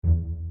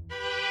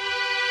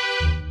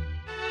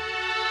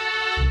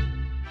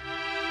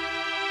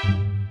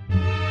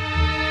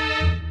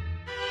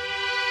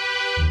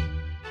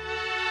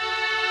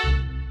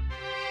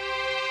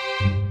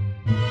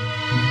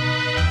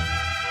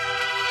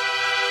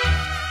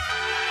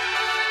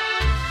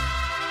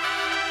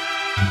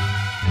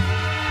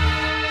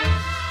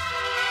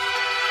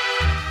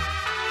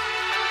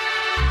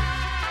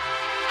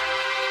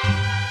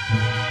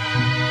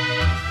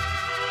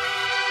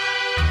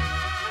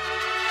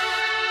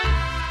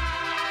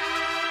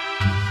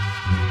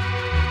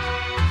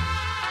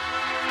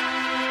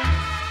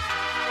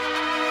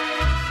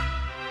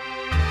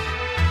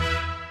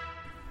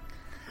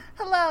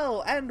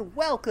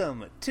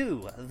welcome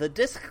to the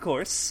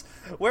Discourse,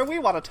 where we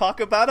want to talk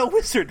about a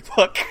wizard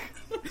book.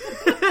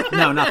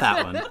 No, not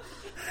that one.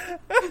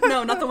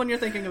 No, not the one you're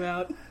thinking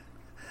about.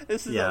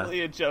 This is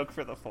only a joke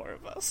for the four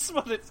of us,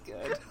 but it's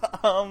good.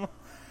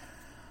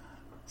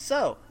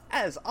 So,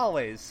 as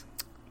always,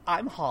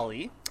 I'm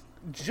Holly,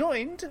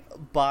 joined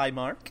by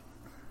Mark.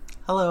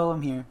 Hello,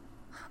 I'm here.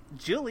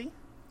 Julie.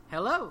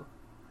 Hello.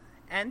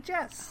 And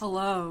Jess.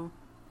 Hello.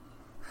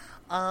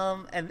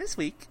 And this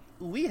week,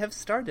 we have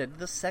started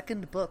the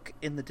second book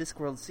in the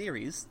Discworld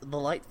series, The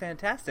Light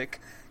Fantastic,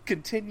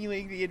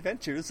 continuing the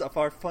adventures of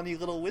our funny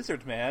little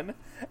wizard man,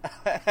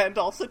 and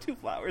also Two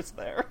Flowers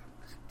there.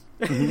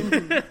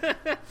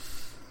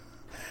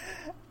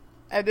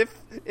 And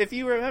if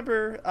you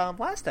remember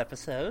last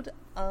episode,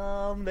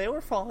 they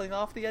were falling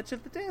off the edge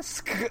of the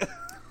disc.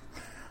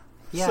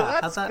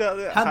 Yeah, so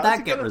how'd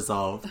that get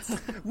resolved?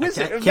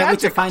 Wizard can't wait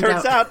to magic find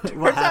turns out out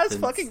what happens.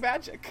 it's fucking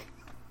magic.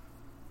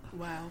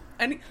 Wow.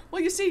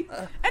 Well, you see,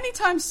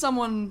 anytime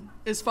someone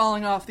is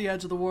falling off the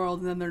edge of the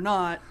world and then they're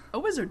not, a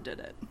wizard did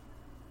it.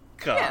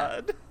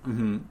 God. Yeah.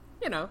 Mm-hmm.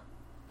 You know.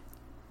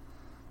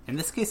 In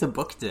this case, a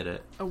book did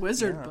it. A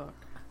wizard book.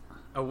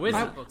 A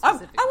wizard book, I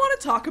specifically. want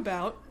to talk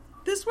about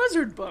this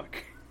wizard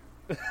book.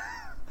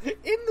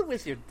 In the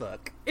wizard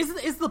book.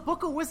 Is the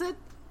book a wizard?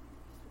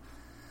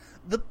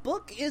 The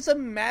book is a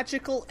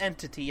magical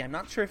entity. I'm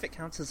not sure if it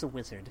counts as a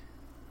wizard.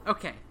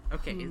 Okay.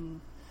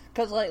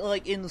 Because,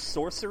 like in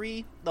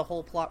sorcery, the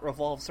whole plot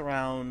revolves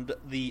around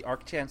the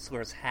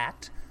Archchancellor's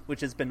hat,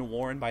 which has been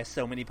worn by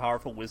so many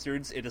powerful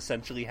wizards, it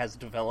essentially has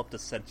developed a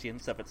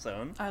sentience of its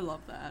own. I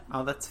love that.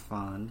 Oh, that's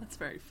fun. That's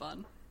very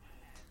fun.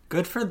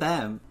 Good for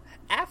them.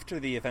 After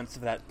the events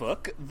of that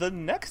book, the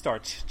next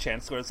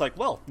Archchancellor is like,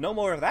 well, no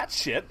more of that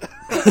shit.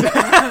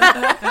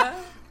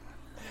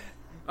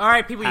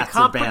 Alright, people, you Hats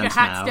can't are put your banned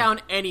hats now. down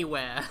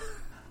anywhere.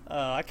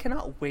 I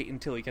cannot wait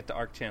until we get to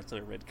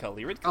Archchancellor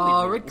Ridcully.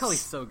 Oh, rules.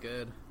 Ridcully's so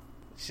good.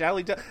 Shall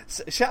we get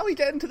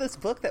into this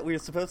book that we were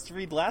supposed to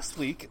read last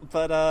week,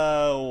 but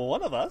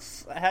one of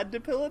us had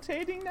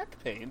debilitating neck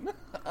pain.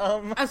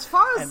 As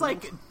far as,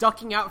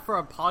 ducking out for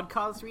a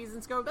podcast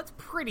reasons go, that's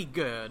pretty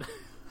good.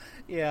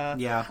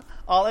 Yeah.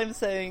 All I'm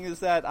saying is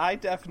that I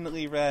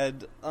definitely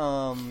read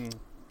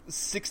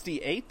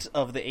 68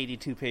 of the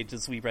 82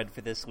 pages we read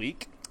for this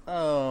week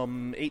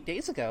 8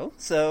 days ago,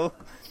 so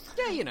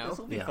Yeah, you know. this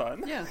will be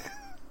fun. Yeah.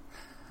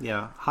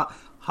 Yeah.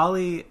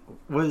 Holly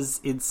was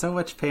in so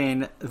much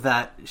pain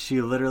that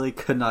she literally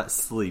could not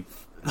sleep.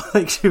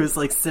 Like, she was,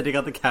 sitting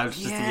on the couch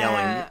just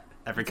yelling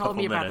every couple minutes. Told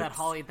me about Oh, that,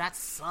 Holly. That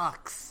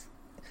sucks.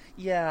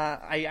 Yeah,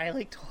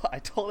 I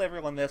told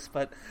everyone this,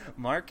 but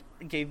Mark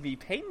gave me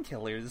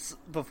painkillers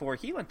before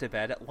he went to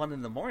bed at 1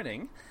 in the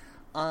morning,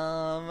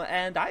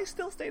 and I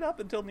still stayed up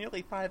until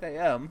nearly 5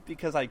 a.m.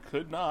 because I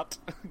could not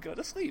go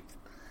to sleep.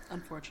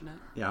 Unfortunate.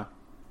 Yeah.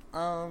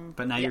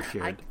 But now you're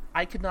cured.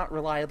 I could not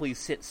reliably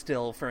sit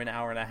still for an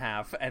hour and a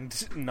half and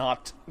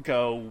not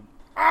go,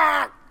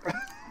 ah!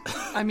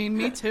 I mean,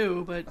 me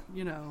too, but,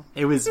 you know.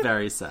 It was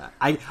very sad.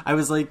 I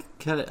was like,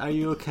 are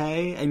you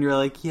okay? And you're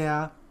like,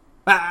 yeah.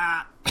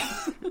 Ah!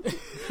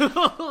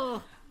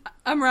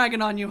 I'm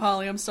ragging on you,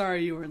 Holly. I'm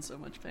sorry you were in so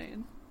much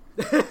pain.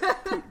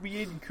 Put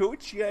me in,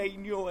 coach. I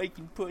know I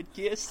can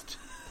podcast.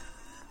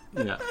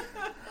 Yeah.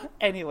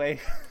 Anyway,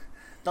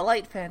 The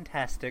Light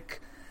Fantastic.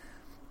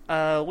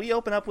 We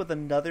open up with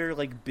another,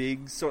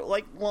 big,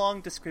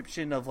 long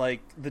description of,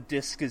 the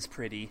disc is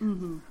pretty.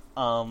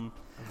 Mm-hmm.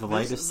 The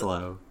light is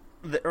slow.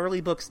 The early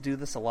books do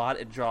this a lot.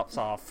 It drops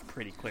off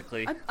pretty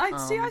quickly.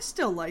 I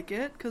still like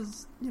it,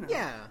 because, you know.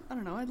 Yeah. I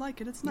don't know, I like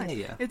it. It's nice.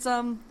 Yeah. It's,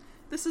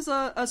 this is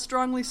a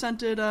strongly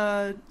scented,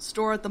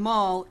 store at the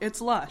mall.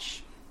 It's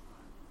Lush.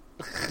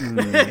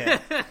 Yeah.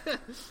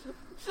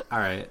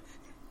 Alright.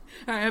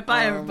 Alright,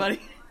 bye, everybody.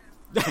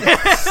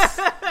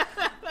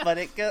 But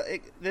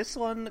this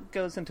one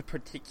goes into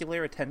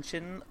particular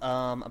attention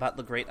about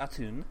the Great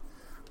Atun,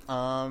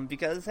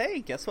 because hey,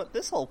 guess what?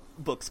 This whole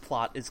book's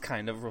plot is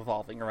kind of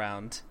revolving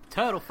around.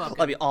 Total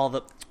fucking. I mean, all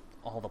the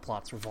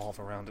plots revolve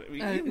around it. What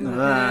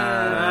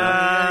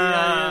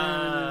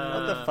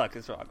the fuck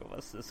is wrong with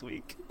us this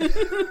week?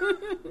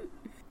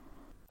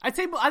 I'd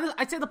say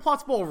the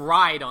plot's more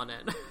ride on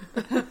it.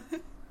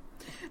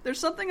 There's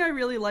something I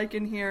really like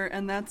in here,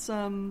 and that's,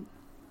 that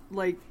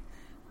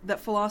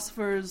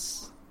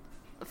philosophers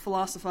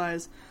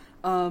philosophize,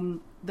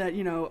 that,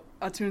 you know,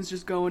 Atun's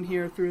just going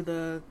here through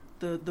the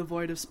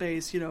void of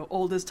space, you know,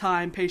 old as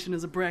time, patient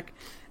as a brick,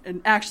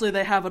 and actually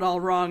they have it all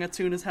wrong.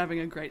 Atun is having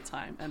a great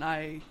time, and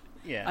I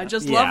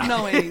just love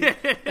knowing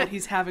that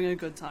he's having a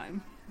good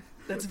time.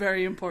 That's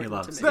very important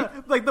to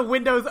me. The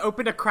windows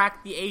open a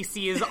crack, the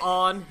AC is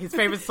on, his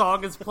favorite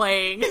song is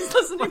playing. He's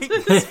listening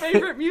to his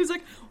favorite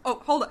music.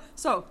 Oh, hold on.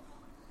 So,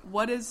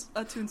 what is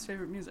Atun's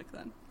favorite music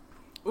then?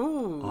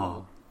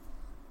 Ooh.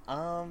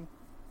 Oh.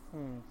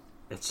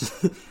 It's just,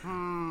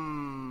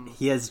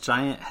 he has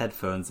giant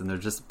headphones and they're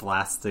just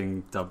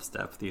blasting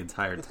dubstep the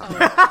entire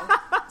time.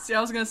 See,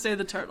 I was gonna say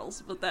the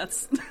Turtles, but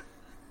that's...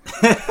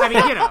 I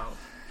mean, you know.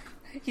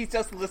 He's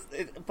just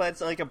listening, but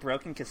it's like a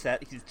broken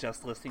cassette. He's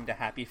just listening to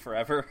 "Happy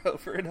Forever"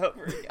 over and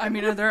over again. I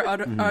mean, are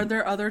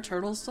there other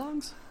Turtles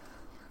songs?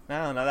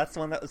 No, that's the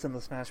one that was in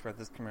the Smash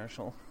Brothers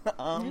commercial.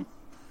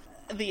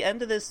 The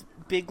end of this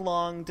big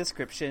long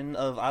description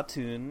of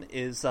Atun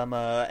is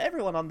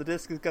everyone on the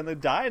disc is gonna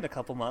die in a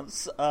couple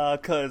months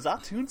cause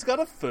Atun's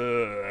gonna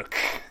fuck.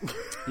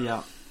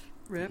 Yeah.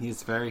 Rip.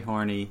 He's very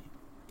horny.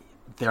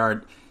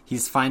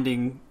 He's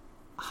finding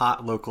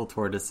hot local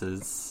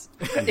tortoises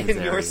in in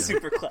your area.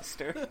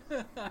 supercluster.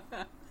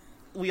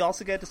 We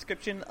also get a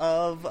description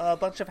of a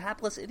bunch of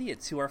hapless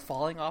idiots who are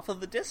falling off of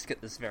the disc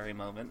at this very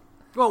moment.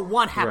 Well,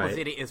 one hapless Right.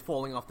 idiot is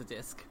falling off the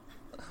disc.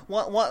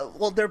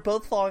 Well, they're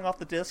both falling off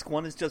the disc.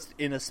 One is just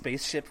in a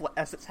spaceship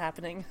as it's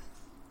happening.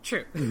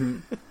 True.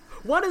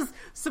 One is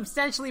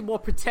substantially more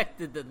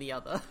protected than the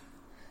other.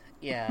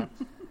 Yeah.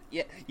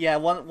 Yeah.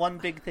 One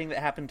big thing that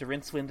happened to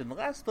Rincewind in the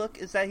last book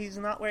is that he's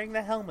not wearing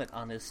the helmet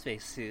on his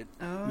spacesuit.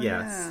 Oh,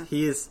 Yes,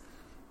 yeah.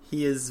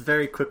 he is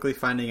very quickly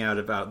finding out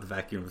about the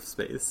vacuum of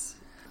space.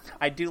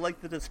 I do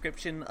like the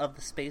description of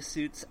the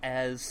spacesuits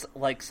as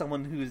like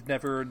someone who's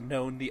never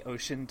known the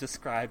ocean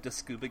described as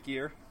scuba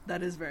gear.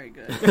 That is very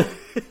good.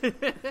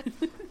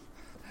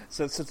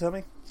 So tell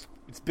me,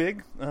 it's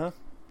big,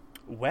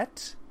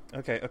 wet.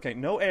 Okay,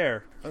 no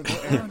air. Oh, no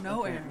air. Oh,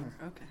 no air.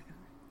 Okay.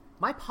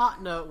 My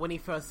partner, when he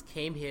first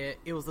came here,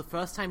 it was the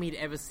first time he'd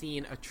ever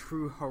seen a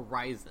true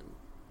horizon.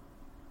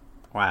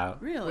 Wow.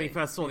 Really? When he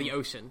first saw the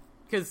ocean.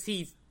 Because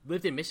he's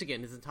lived in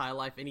Michigan his entire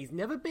life, and he's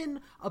never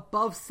been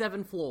above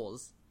 7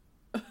 floors.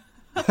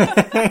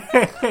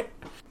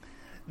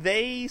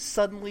 They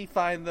suddenly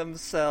find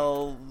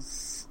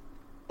themselves,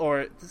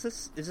 or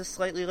is this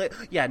slightly late?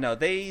 Yeah, no,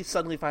 they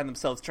suddenly find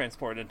themselves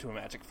transported into a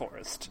magic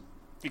forest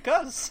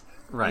because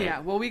Right. Yeah,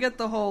 well, we get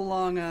the whole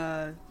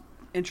long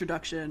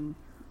introduction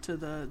to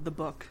the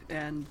book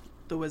and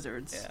the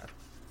wizards yeah.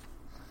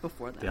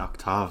 before that. The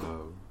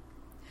Octavo.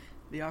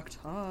 The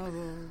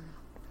Octavo.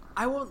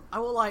 I won't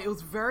lie, it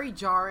was very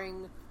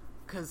jarring,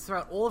 because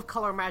throughout all of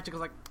Color Magic, I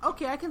was like,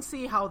 okay, I can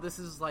see how this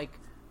is, like,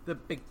 the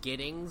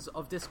beginnings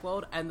of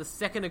Discworld, and the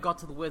second it got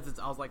to the Wizards,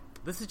 I was like,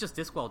 this is just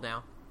Discworld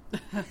now.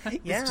 Yeah.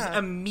 It's just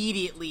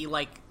immediately,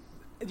 like,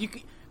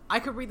 I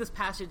could read this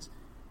passage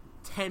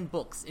 10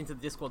 books into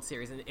the Discworld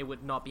series, and it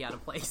would not be out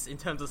of place in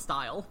terms of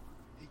style.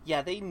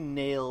 Yeah, they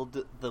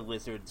nailed the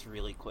wizards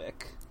really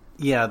quick.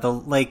 Yeah, the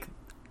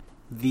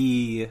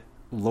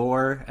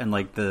lore and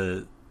like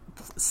the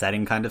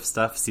setting kind of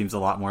stuff seems a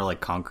lot more like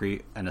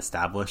concrete and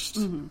established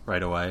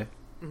right away.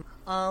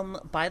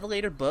 By the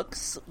later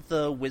books,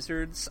 the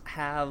wizards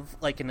have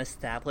like an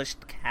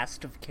established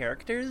cast of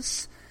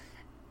characters,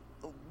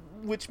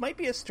 which might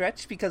be a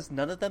stretch because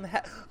none of them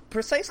have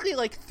precisely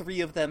like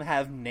 3 of them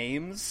have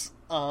names.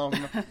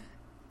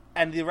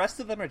 And the rest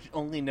of them are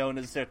only known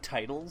as their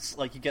titles.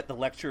 Like, you get the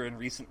lecturer in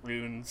Recent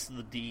Runes,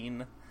 the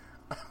dean,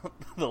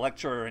 the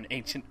lecturer in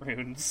Ancient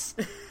Runes.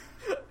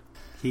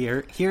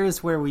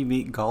 Here's where we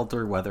meet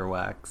Galder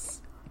Weatherwax.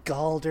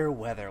 Galder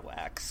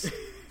Weatherwax.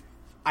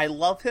 I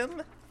love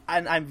him,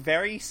 and I'm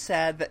very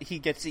sad that he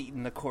gets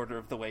eaten a quarter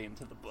of the way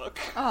into the book.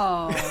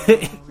 Oh,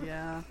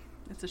 yeah.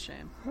 It's a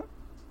shame.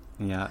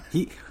 Yeah,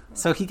 he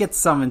gets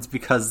summoned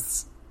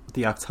because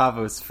the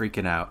Octavo is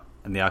freaking out,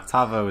 and the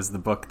Octavo is the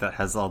book that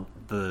has all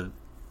the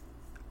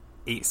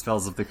 8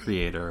 spells of the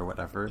Creator or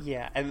whatever.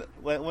 Yeah, and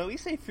when we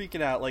say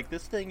freaking out, like,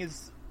 this thing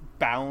is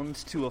bound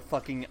to a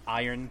fucking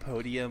iron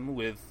podium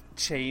with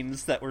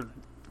chains that were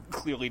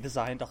clearly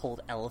designed to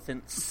hold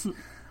elephants.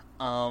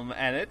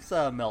 And it's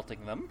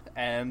melting them,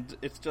 and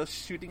it's just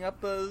shooting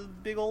up a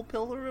big old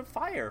pillar of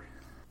fire.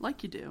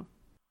 Like you do.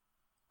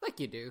 Like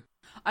you do.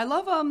 I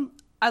love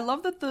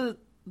that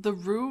the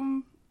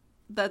room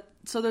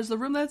so there's the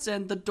room that's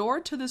in, the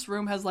door to this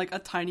room has like a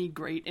tiny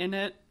grate in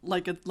it,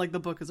 like the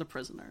book is a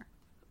prisoner.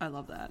 I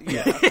love that.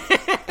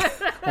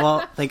 Yeah.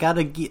 Well, they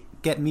gotta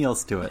get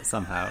meals to it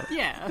somehow.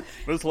 Yeah.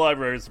 This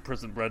library is a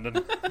prison, Brendan.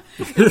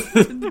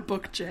 In the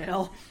book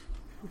jail.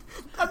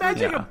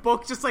 Imagine Yeah. a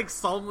book just, like,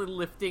 solemnly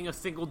lifting a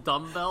single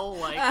dumbbell,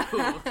 like,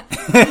 ooh.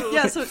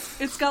 Yeah, so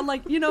it's got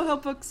like, you know how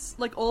books,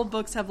 like old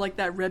books have like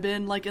that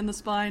ribbon like in the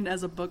spine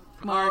as a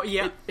bookmark? Oh,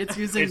 yeah. It's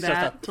using It's just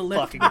that a to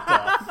lift fucking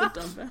duff.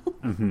 the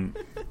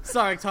dumbbell.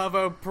 Sorry,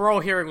 Octavo,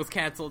 parole hearing was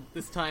cancelled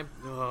this time.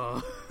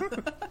 Ugh.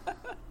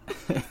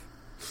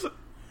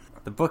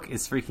 The book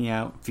is freaking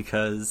out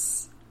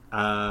because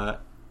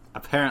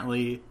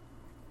apparently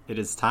it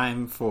is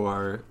time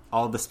for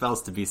all the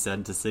spells to be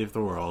said to save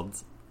the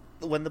world.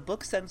 When the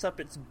book sends up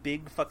its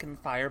big fucking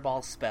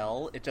fireball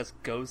spell, it just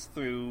goes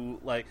through,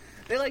 like,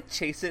 they, like,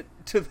 chase it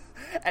to,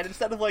 and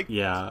instead of, like,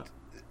 Yeah.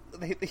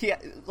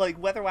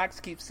 like,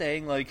 Weatherwax keeps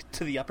saying, like,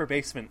 to the upper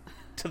basement,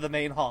 to the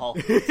main hall.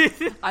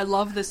 I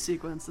love this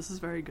sequence. This is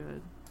very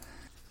good.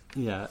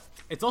 Yeah.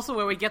 It's also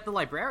where we get the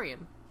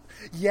librarian.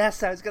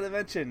 Yes, I was gonna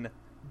mention,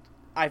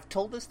 I've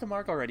told this to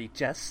Mark already,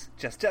 Jess.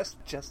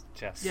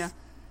 Yeah.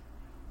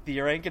 The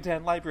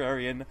orangutan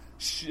librarian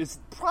is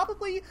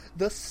probably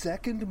the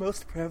second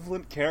most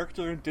prevalent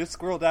character in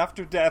Discworld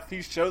after death.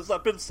 He shows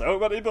up in so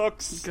many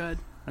books. Good.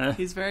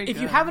 He's very good.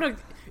 If you haven't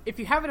if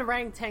you have an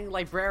orangutan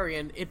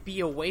librarian, it'd be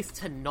a waste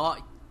to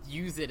not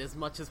use it as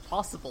much as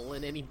possible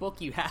in any book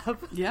you have.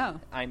 Yeah.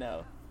 I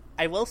know.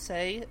 I will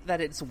say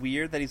that it's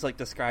weird that he's, like,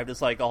 described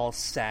as, like, all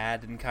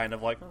sad and kind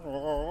of like,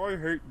 oh, I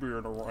hate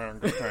being a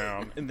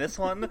orangutan in this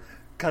one,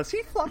 because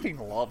he fucking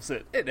loves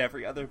it in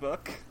every other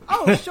book.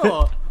 Oh,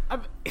 sure.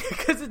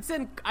 Because it's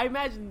in... I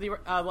imagine the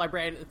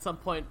librarian at some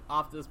point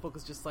after this book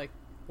is just like,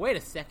 wait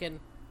a second,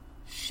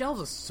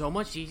 shelves are so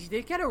much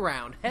easier to get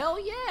around.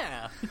 Hell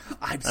yeah!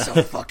 I'm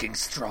so fucking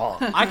strong.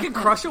 I can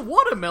crush a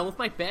watermelon with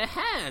my bare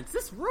hands.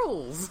 This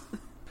rules.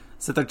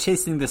 So they're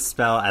chasing this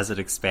spell as it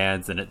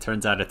expands, and it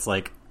turns out it's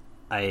like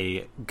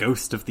a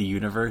ghost of the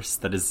universe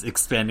that is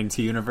expanding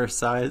to universe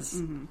size.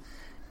 Mm-hmm.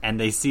 And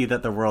they see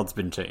that the world's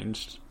been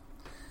changed.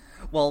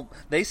 Well,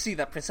 they see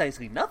that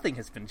precisely nothing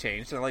has been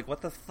changed. They're like,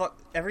 what the fuck?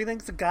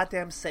 Everything's the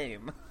goddamn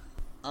same.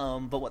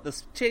 But what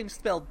this change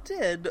spell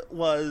did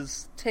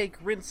was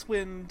take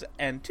Rincewind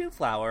and Two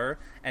Flower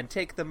and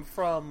take them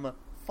from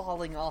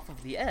falling off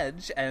of the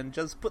edge and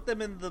just put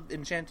them in the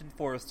enchanted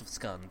forest of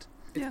Skund.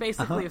 It's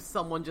basically if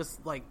someone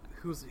just, like,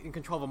 who's in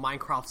control of a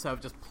Minecraft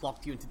server just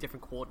plopped you into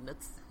different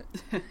coordinates.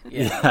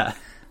 Yeah.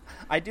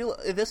 I do.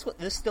 This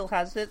still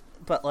has it,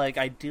 but, like,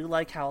 I do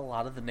like how a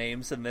lot of the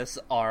names in this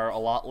are a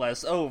lot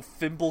less. Oh,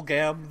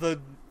 Fimblegam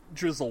the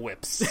Drizzle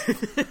Whips.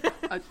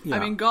 I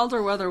mean,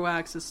 Galder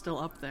Weatherwax is still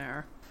up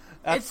there.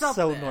 That's It's up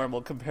so there.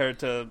 normal compared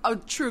to. Oh,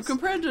 true.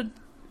 Compared to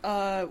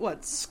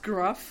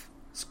Scruff.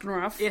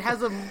 It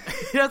has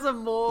a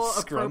more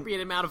Scrum. appropriate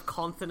amount of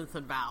consonants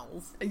and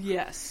vowels.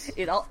 Yes.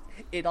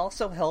 It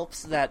also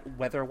helps that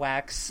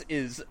Weatherwax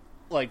is,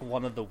 like,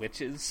 one of the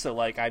witches, so,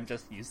 like, I'm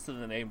just used to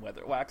the name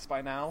Weatherwax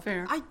by now.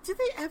 Fair. Did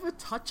they ever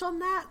touch on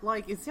that?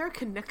 Like, is there a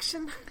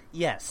connection?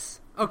 Yes.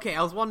 Okay,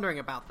 I was wondering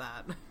about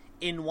that.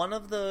 In one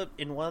of the,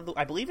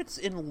 I believe it's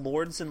in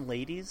Lords and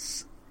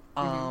Ladies,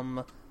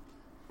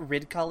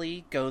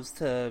 Ridcully goes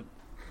to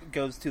the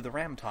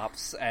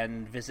Ramtops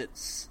and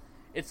visits.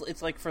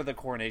 It's like for the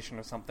coronation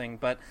or something,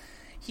 but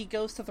he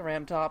goes to the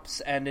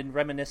Ramtops, and in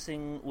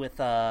reminiscing with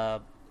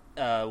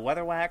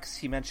Weatherwax,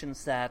 he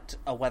mentions that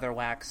a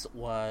Weatherwax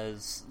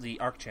was the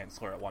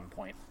Archchancellor at one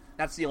point.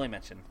 That's the only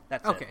mention.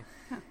 That's Okay.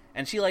 it.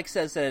 And she, like,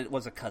 says that it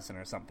was a cousin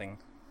or something.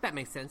 That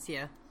makes sense,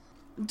 yeah.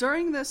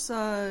 During this,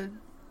 the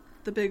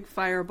big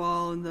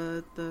fireball and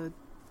the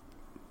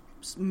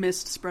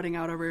mist spreading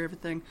out over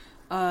everything,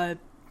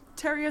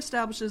 Terry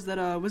establishes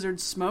that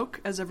wizards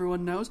smoke, as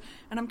everyone knows,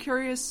 and I'm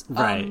curious,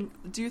 Right.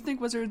 Do you think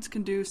wizards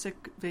can do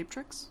sick vape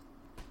tricks?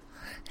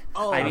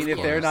 Oh, I mean, if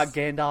they're not course.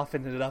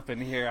 Gandalfing it up in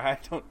here, I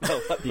don't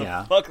know what the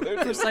Yeah. fuck they're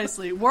doing.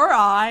 Precisely. Were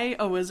I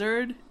a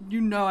wizard, you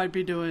know I'd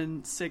be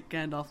doing sick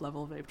Gandalf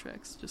level vape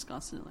tricks just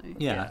constantly.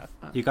 Yeah.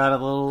 You gotta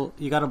blow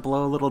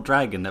a little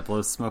dragon that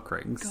blows smoke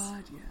rings.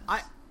 God,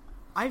 yes.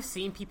 I've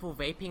seen people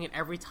vaping, and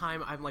every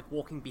time I'm, like,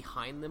 walking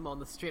behind them on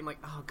the street, I'm like,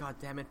 oh, god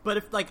damn it. But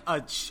if, like,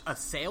 a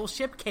sail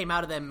ship came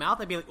out of their mouth,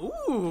 I'd be like,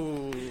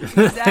 ooh.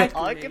 Exactly.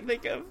 All I can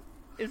think of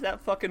is that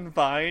fucking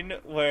Vine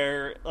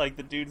where, like,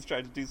 the dude's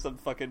trying to do some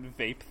fucking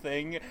vape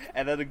thing,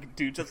 and then the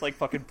dude just, like,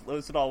 fucking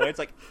blows it all away. It's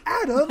like,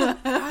 Adam!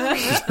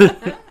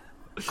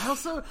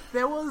 Also,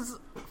 there was,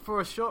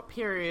 for a short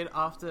period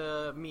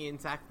after me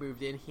and Zach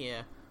moved in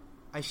here,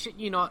 I shit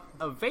you not,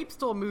 a vape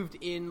store moved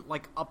in,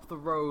 like, up the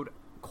road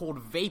called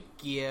Vape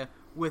Gear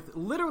with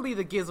literally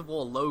the Gears of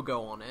War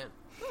logo on it.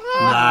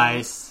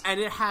 Nice. And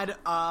it had,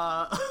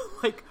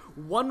 like,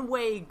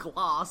 one-way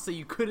glass, so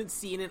you couldn't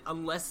see in it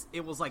unless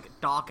it was,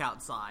 like, dark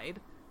outside.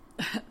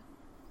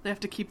 They have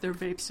to keep their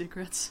vape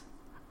secrets.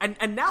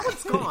 And now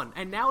it's gone.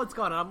 And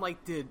I'm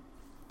like, did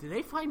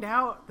they find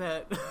out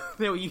that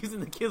they were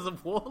using the Gears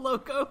of War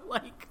logo?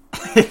 Like,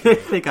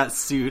 They got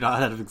sued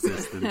out of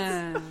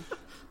existence.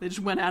 They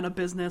just went out of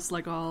business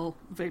like all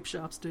vape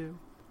shops do.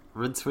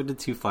 Rincewind and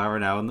Two Flower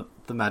now in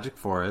the Magic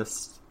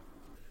Forest.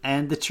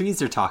 And the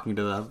trees are talking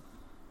to them.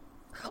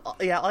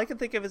 Yeah, all I can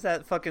think of is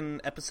that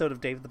fucking episode of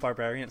David the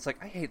Barbarian. It's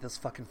like, I hate this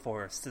fucking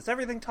forest. Does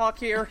everything talk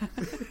here?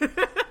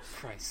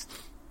 Christ.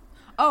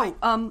 Oh,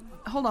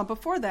 hold on.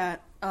 Before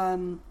that,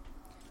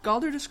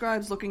 Galder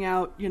describes looking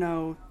out, you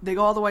know, they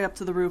go all the way up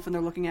to the roof and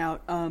they're looking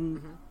out.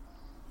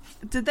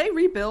 Did they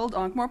rebuild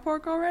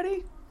Ankh-Morpork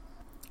already?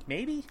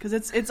 Maybe? Because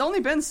it's only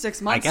been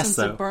 6 months guess since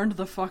so. it burned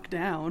the fuck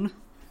down.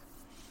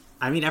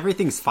 I mean,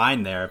 everything's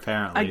fine there,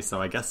 apparently,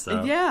 so I guess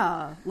so.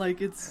 Yeah,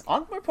 like it's...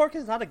 Ankh-Morpork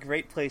is not a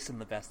great place in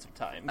the best of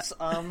times.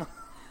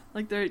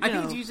 Like they're, I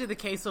think it's usually the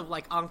case of,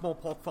 like,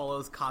 Ankh-Morpork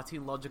follows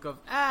cartoon logic of,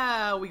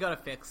 we gotta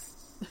fix.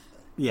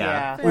 Yeah.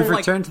 Yeah. We've Or, like-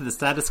 returned to the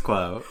status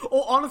quo.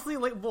 Or honestly,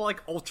 like, more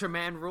like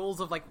Ultraman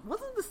rules of, like,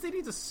 wasn't the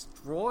city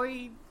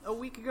destroyed a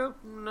week ago?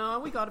 No,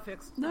 we gotta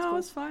fix. No,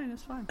 it's fine,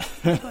 it's fine.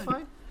 It's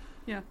fine.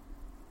 Yeah.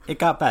 It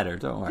got better,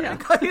 don't worry. Yeah.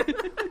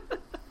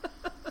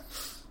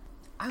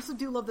 I also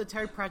do love that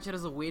Terry Pratchett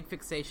has a weird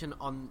fixation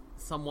on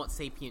somewhat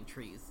sapient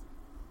trees.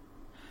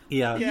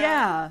 Yeah.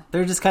 Yeah.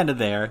 They're just kind of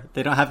there.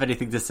 They don't have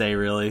anything to say,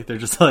 really. They're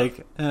just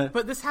like,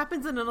 But this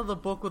happens in another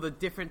book with a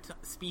different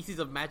species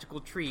of magical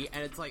tree,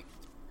 and it's like,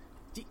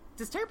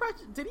 does Terry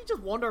Pratchett, did he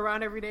just wander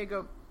around every day and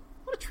go,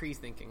 what are trees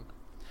thinking?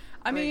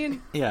 I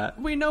mean, Yeah.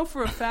 we know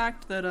for a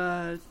fact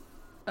that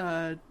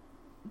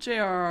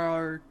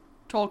J.R.R.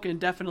 Tolkien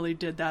definitely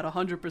did that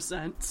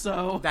 100%,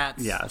 so...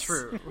 That's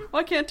true.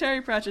 Why can't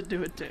Terry Pratchett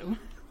do it too?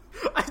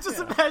 I'm just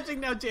imagining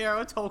now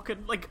J.R.R.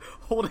 Tolkien, like,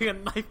 holding a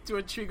knife to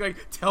a tree going,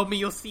 tell me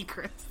your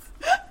secrets.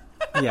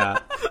 Yeah.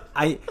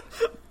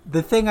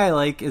 The thing I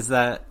like is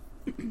that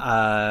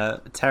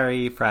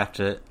Terry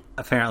Pratchett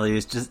apparently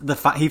is just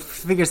he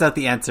figures out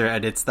the answer,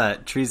 and it's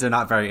that trees are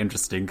not very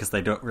interesting because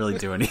they don't really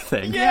do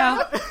anything.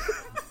 Yeah.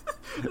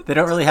 They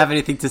don't really have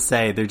anything to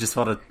say. They just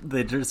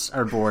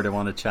are bored and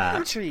want to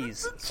chat.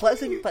 Trees,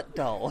 pleasant but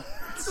dull.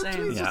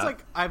 Same. It's just like,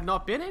 I've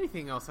not been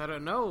anything else. I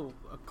don't know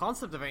a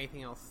concept of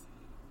anything else.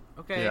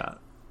 Okay, Yeah.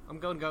 I'm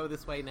going to go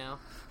this way now.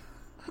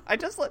 I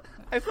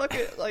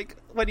fucking like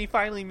when he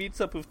finally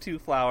meets up with Two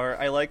Flower.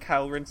 I like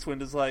how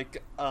Rincewind is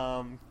like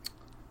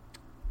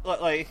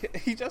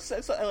he just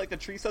says like the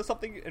tree says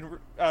something,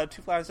 and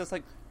Two Flower's just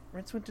like,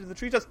 Rincewind, did the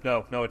tree just? No,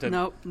 it didn't.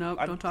 Nope,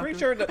 I'm don't talk pretty to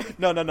sure. it.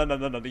 No.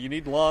 You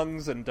need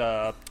lungs and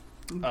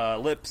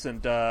lips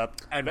and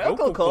vocal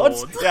vocal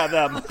cords. cords. Yeah,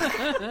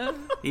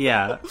 them.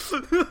 Yeah.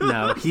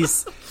 No,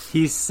 he's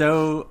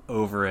so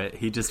over it.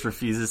 He just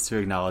refuses to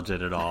acknowledge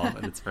it at all,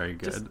 and it's very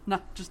good.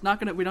 Just not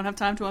gonna. We don't have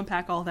time to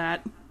unpack all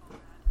that.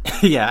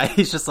 Yeah,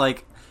 he's just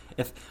like,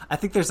 I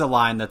think there's a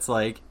line that's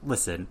like,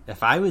 listen,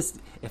 if I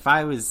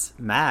was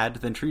mad,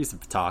 then trees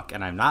would talk,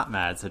 and I'm not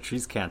mad, so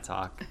trees can't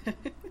talk.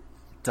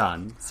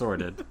 Done.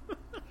 Sorted.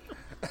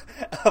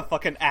 A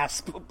fucking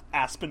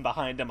aspen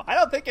behind him. I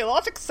don't think your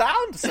logic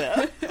sound,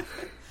 sir.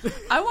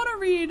 I want to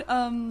read.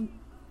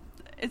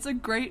 It's a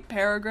great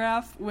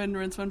paragraph when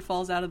Rincewind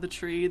falls out of the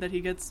tree that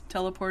he gets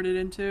teleported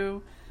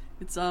into.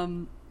 It's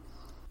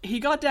he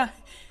got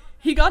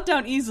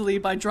down easily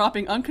by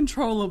dropping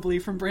uncontrollably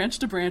from branch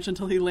to branch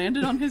until he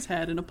landed on his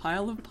head in a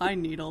pile of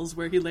pine needles,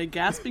 where he lay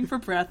gasping for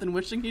breath and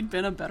wishing he'd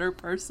been a better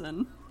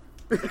person.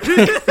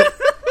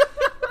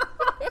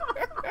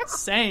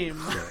 Same.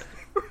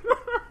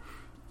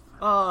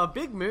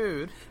 Big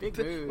mood.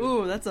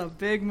 Ooh, that's a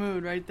big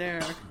mood right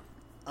there.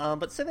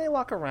 But so they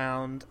walk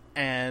around,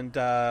 and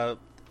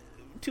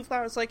Two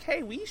Flowers like,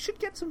 hey, we should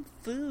get some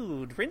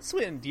food.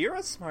 Rincewind, you're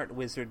a smart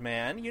wizard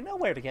man. You know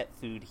where to get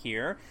food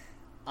here.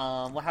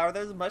 Well, how are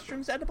those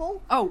mushrooms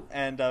edible? Oh.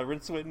 And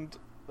Rincewind...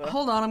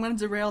 Hold on, I'm going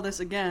to derail this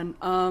again.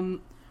 Yeah.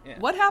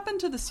 What happened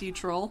to the sea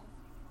troll?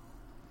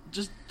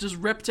 Just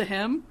ripped to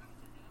him?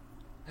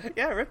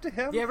 Yeah, rip to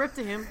him. Yeah, rip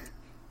to him.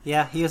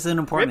 Yeah, he isn't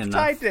important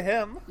enough. Rip tied to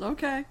him.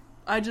 Okay.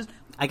 I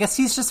guess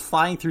he's just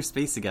flying through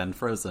space again,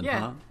 frozen,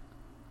 Yeah.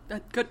 huh?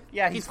 Good.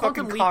 Yeah, He's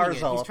fucking contemplating cars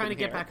it. all He's up trying to in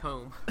get here. back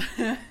home.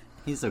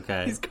 He's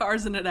okay. He's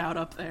carsing it out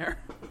up there.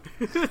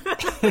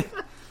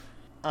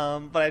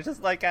 But I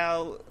just like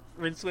how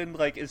Rincewind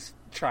like is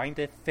trying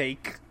to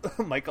fake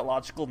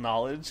mycological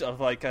knowledge of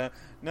like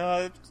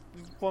no,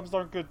 plums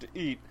aren't good to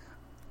eat.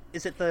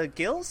 Is it the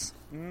gills?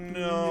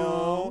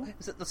 No.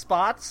 Is it the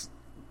spots?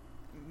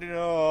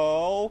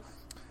 No.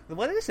 Then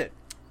what is it?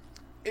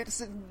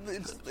 It's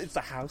a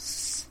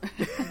house.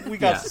 We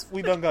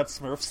done got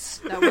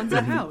Smurfs. That one's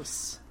a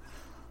house.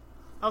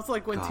 I was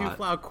like, when God. Two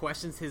Flower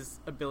questions his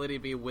ability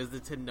to be a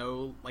wizard to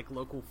know like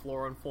local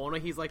flora and fauna,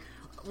 he's like,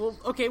 well,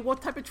 okay,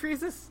 what type of tree is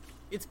this?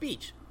 It's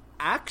beech.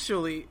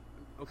 Actually,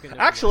 okay.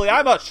 Actually,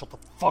 I'm a shut the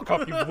fuck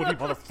up, you woody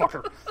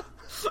motherfucker.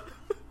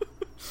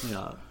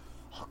 Yeah.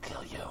 I'll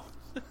kill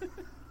you.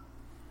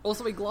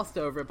 Also, we glossed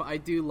over it, but I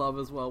do love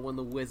as well when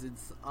the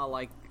wizards are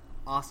like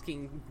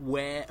asking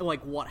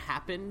what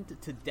happened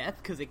to Death,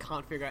 because they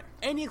can't figure out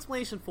any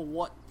explanation for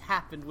what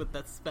happened with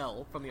that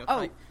spell from the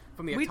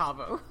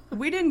Octavo.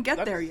 We didn't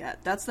get there yet.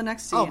 That's the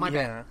next scene. Oh, my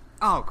Yeah. bad.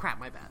 Oh crap,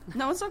 my bad.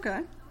 No, it's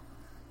okay.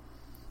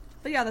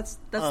 But yeah, that's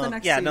the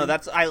next Yeah, scene. no,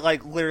 that's I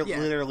like Yeah.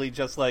 literally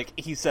just like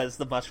he says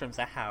the mushroom's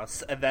a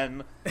house, and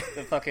then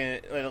the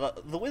fucking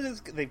the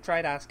wizards they've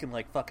tried asking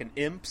like fucking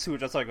imps who are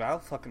just like, I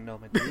don't fucking know,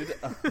 my dude.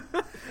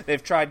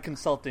 They've tried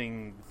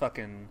consulting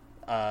fucking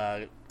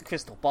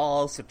crystal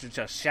balls, which are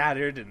just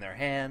shattered in their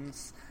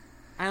hands.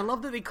 And I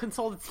love that they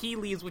consulted tea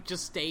leaves, which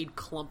just stayed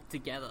clumped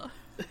together.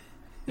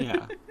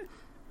 Yeah.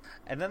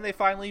 And then they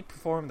finally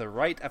perform the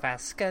rite of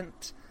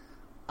Ascent,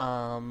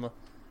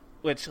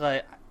 which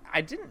like I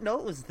didn't know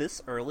it was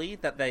this early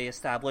that they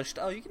established.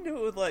 Oh, you can do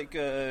it with like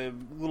a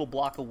little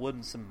block of wood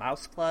and some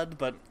mouse blood,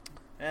 but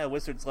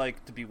wizards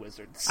like to be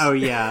wizards. Oh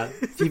yeah.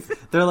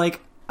 They're like,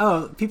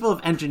 oh, people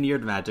have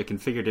engineered magic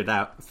and figured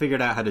out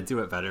how to do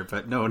it better,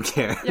 but no one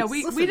cares. Yeah,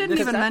 we didn't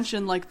even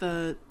mention like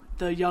the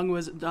young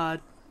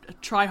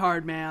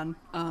tryhard man.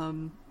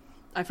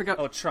 I forgot.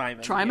 Oh,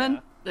 Tryman.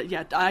 Tryman?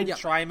 Yeah,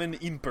 Tryman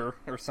Imper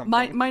or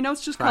something. My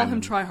notes just call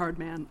him Tryman. tryhard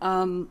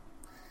man.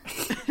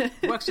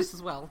 Works just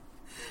as well.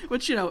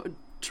 Which,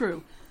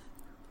 true.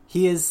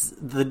 He is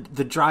the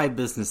dry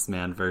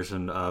businessman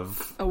version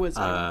of A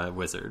wizard.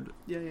 Wizard.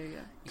 Yeah.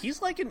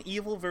 He's like an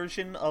evil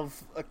version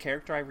of a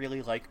character I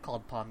really like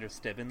called Ponder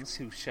Stibbins,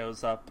 who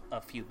shows up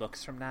a few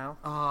books from now.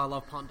 Oh, I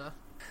love Ponder.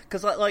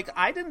 Because, like,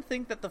 I didn't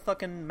think that the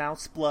fucking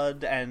mouse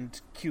blood and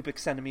cubic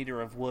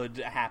centimeter of wood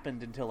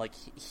happened until, like,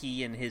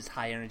 he and his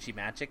high-energy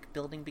magic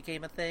building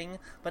became a thing.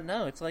 But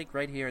no, it's, like,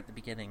 right here at the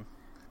beginning.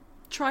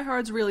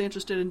 Tryhard's really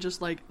interested in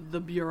just, like,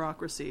 the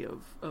bureaucracy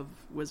of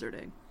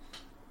wizarding.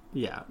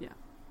 Yeah. Yeah.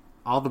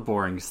 All the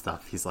boring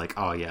stuff, he's like,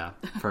 oh yeah,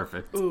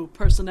 perfect. Ooh,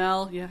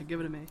 personnel, yeah, give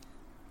it to me.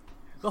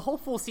 The whole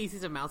 4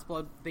 cc's of mouse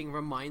blood thing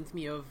reminds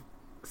me of...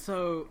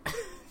 So,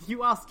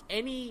 you ask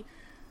any,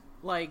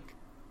 like,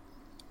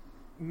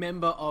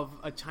 member of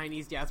a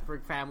Chinese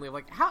diasporic family,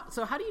 like, how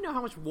do you know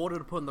how much water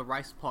to put in the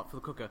rice pot for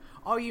the cooker?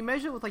 Oh, you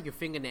measure it with, like, your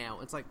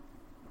fingernail. It's like,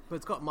 but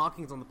it's got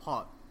markings on the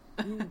pot.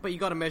 But you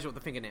gotta measure with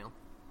the fingernail.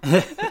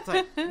 It's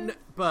like,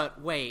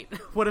 but wait,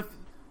 what if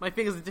my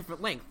finger's a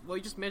different length? Well,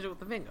 you just measure with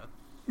the finger.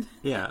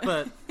 Yeah.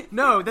 But,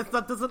 no, that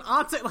doesn't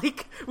answer,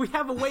 like, we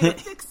have a way to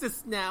fix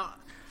this now.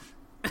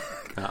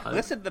 God.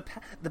 Listen,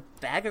 the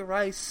bag of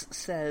rice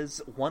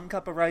says 1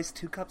 cup of rice,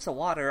 2 cups of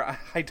water.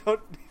 I don't...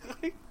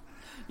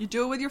 You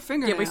do it with your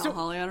fingernail, but you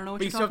Holly. I don't know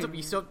what you're talking about.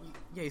 You still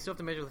have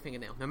to measure with the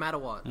fingernail, no matter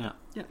what. Yeah.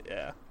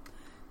 Yeah.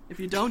 If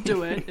you don't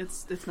do it,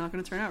 it's not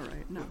going to turn out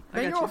right. No,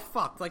 I Then got you're all you.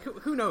 fucked. Like,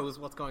 who knows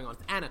what's going on?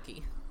 It's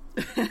anarchy.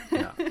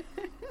 Yeah.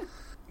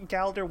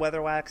 Galder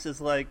Weatherwax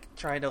is, like,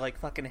 trying to, like,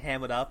 fucking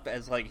ham it up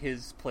as, like,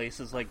 his place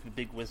is, like, the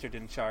big wizard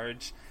in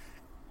charge.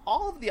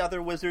 All of the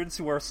other wizards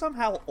who are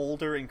somehow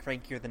older and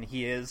crankier than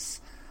he is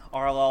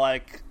are all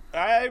like,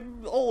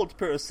 I'm old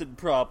person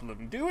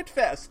problem, do it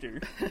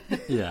faster.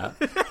 Yeah.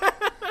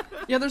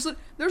 Yeah,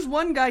 there's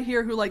one guy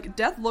here who, like,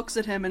 Death looks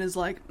at him and is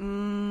like,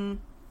 And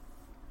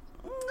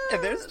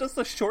there's just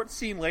a short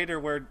scene later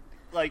where,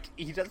 like,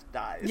 he just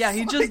dies. Yeah,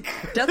 he just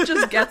Like... Death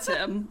just gets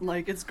him.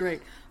 Like, it's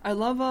great. I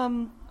love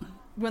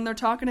when they're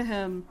talking to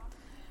him,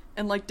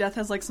 and, like, Death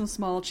has, like, some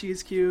small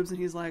cheese cubes, and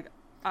he's like,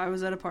 I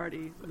was at a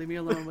party. Leave me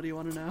alone. What do you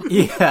want to know?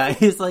 Yeah,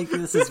 he's like,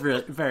 this is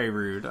very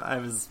rude. I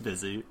was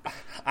busy.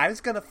 I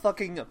was gonna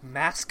fucking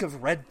Mask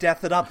of Red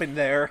Death it up in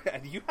there,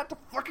 and you had to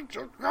fucking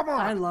come on.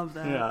 I love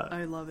that. Yeah.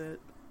 I love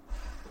it.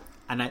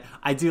 And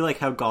I do like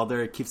how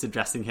Galder keeps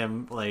addressing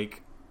him,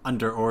 like,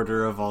 under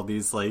order of all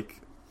these,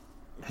 like,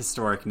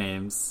 historic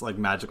names, like,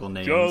 magical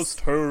names. Just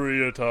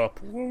hurry it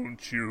up,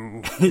 won't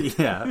you?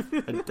 Yeah.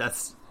 And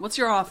that's... What's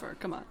your offer?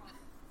 Come on.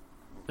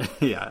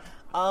 Yeah.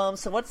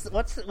 So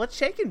what's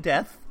shaking,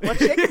 Death? What's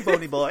shaking,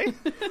 Bony Boy?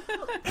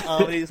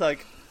 And he's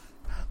like,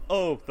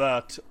 oh,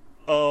 that.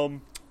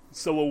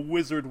 So a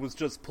wizard was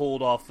just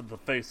pulled off of the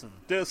face of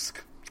the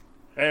disc.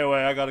 Anyway,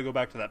 I gotta go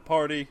back to that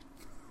party.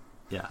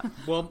 Yeah.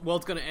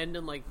 World's gonna end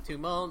in, like, 2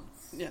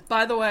 months. Yeah.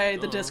 By the way,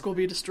 the disc will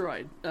be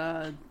destroyed.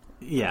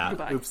 Yeah.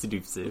 Goodbye. Oopsie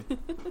doopsie.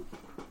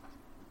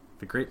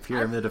 The Great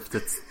Pyramid of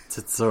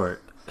Tsort.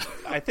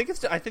 I think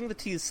the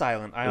T is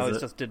silent. I always it?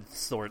 just did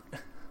sort.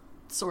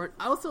 Sort.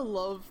 I also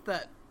love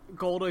that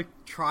Golda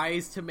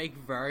tries to make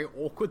very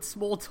awkward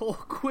small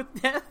talk with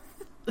Death.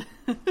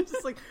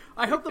 Just like,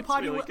 I hope the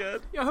party really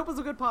good. Yeah, I hope it was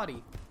a good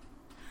party.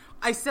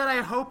 I said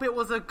I hope it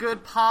was a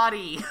good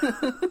party.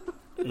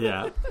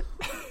 Yeah.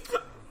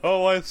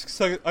 Oh, I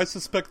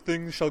suspect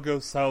things shall go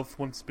south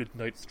once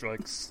midnight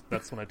strikes.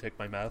 That's when I take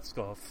my mask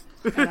off.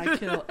 And I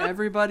kill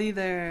everybody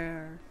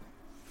there.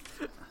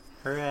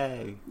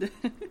 Hooray.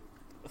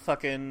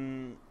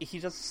 Fucking, he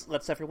just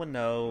lets everyone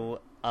know,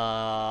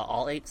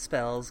 all 8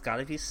 spells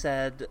gotta be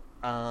said,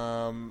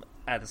 at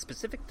a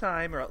specific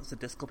time, or else the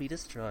disc will be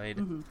destroyed.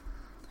 Mm-hmm.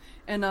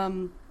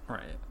 And,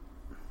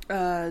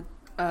 Right.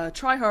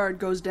 Tryhard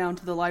goes down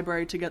to the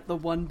library to get the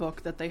one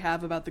book that they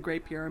have about the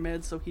Great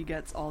Pyramid, so he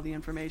gets all the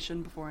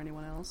information before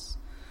anyone else.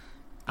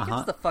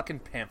 It's the fucking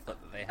pamphlet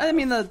that they have. I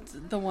mean,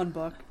 the one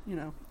book, you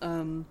know.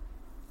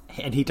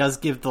 And he does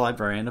give the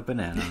librarian a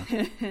banana.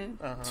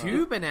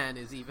 2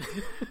 bananas, even.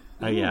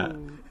 Oh, yeah.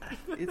 Ooh,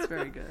 it's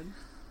very good.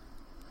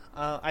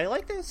 I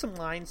like there's some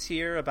lines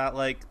here about,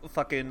 like,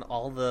 fucking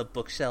all the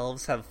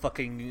bookshelves have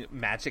fucking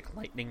magic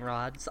lightning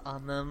rods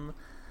on them.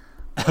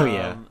 Oh,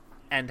 yeah.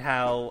 And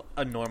how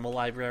a normal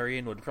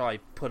librarian would probably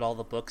put all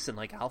the books in,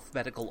 like,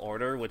 alphabetical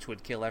order, which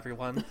would kill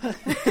everyone,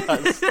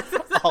 because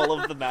all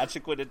of the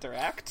magic would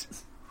interact.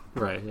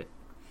 Right.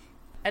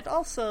 And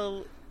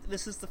also,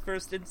 this is the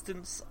first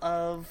instance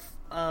of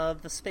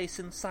the space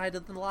inside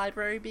of the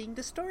library being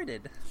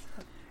distorted.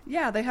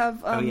 Yeah, they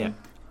have, Oh, yeah.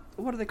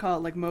 what do they call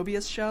it, like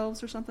Mobius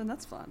shelves or something?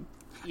 That's fun.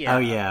 Yeah. Oh,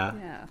 yeah.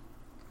 Yeah.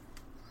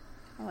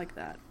 I like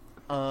that.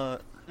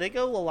 They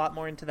go a lot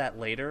more into that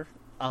later,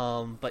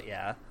 but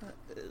yeah,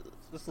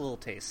 just a little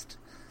taste.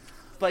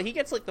 But he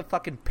gets, like, the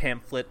fucking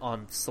pamphlet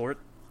on sort.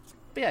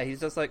 But yeah, he's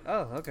just like,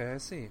 oh, okay, I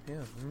see.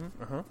 Yeah,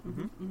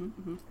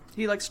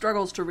 He, like,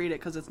 struggles to read it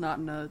because it's not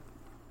in a,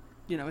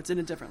 you know, it's in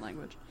a different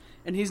language.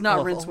 And he's not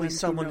Rincewind,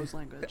 who knows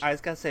language. I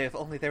was gonna say, if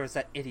only there was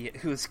that idiot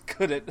who was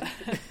good at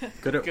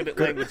good at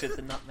languages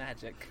and not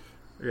magic.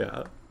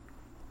 Yeah.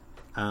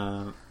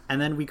 And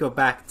then we go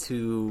back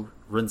to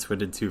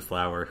Rincewind and Two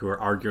Flower, who are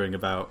arguing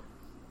about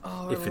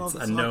if it's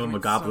a gnome, a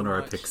goblin, or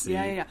a pixie.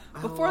 Yeah.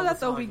 Before that,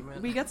 though,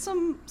 we get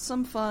some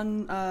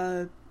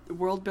fun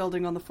world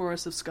building on the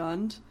Forest of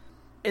Skund.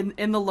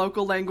 in the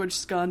local language,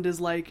 scund is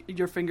like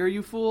your finger,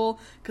 you fool,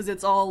 because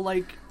it's all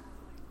like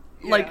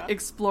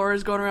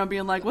explorers going around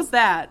being like, what's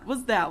that?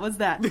 What's that? What's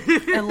that?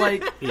 And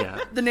like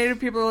the native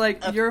people are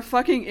like, you're a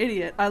fucking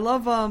idiot. I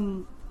love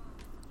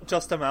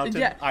just a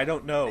mountain. Yeah. I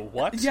don't know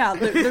what. Yeah,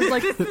 there's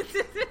like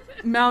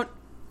Mount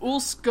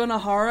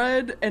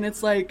Ulskunaharad, and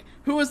it's like,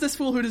 who is this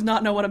fool who does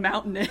not know what a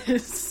mountain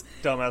is?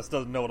 Dumbass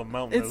doesn't know what a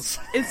mountain is.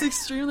 It's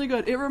extremely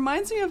good. It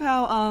reminds me of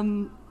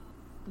how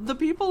the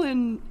people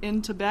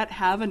in Tibet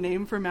have a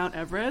name for Mount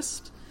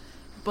Everest,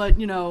 but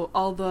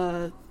all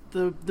the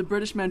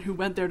British men who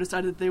went there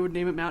decided that they would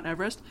name it Mount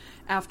Everest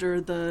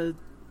after the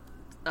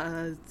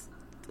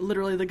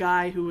literally the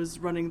guy who was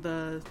running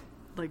the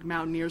like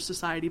Mountaineers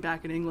Society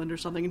back in England or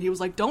something, and he was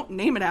like, don't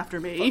name it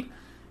after me.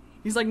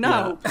 He's like,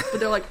 no. Yeah. But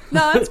they're like,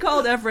 no, it's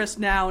called Everest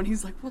now. And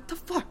he's like, what the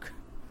fuck?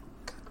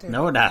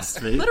 No one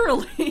asked me.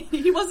 Literally.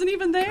 He wasn't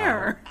even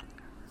there.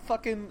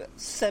 Fucking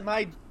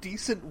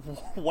semi-decent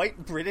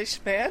white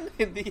British man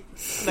in the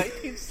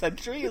 19th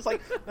century is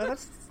like, no,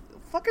 that's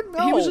fucking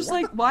no. He was just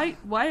like, why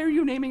are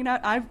you naming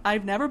it?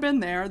 I've never been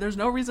there. There's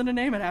no reason to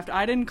name it after.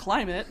 I didn't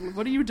climb it.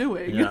 What are you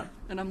doing? Yeah.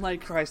 And I'm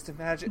like, Christ,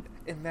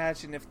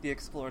 imagine if the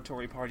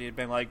exploratory party had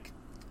been like,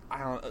 I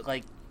don't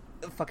like,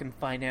 fucking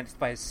financed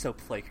by a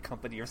soap flake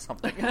company or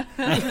something.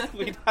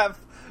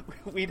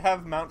 we'd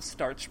have Mount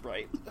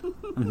Starchbright.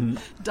 Mm-hmm.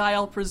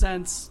 Dial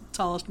presents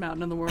tallest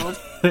mountain in the world.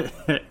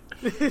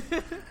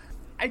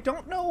 I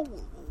don't know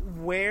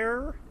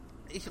where,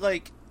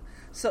 like,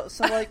 so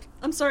like.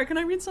 I'm sorry, can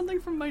I read something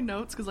from my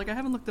notes? Because like I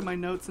haven't looked at my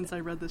notes since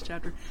I read this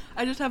chapter.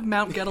 I just have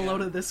Mount Get a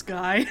Load of This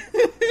Guy.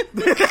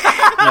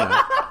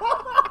 Yeah.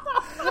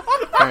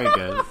 Very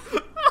good.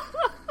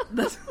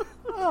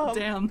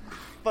 Damn.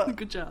 But,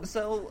 good job.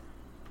 So,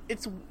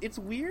 it's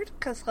weird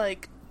because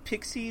like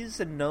pixies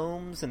and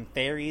gnomes and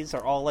fairies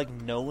are all like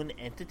known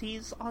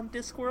entities on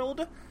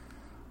Discworld.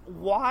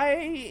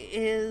 Why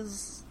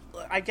is,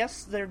 I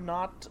guess they're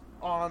not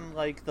on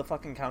like the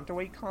fucking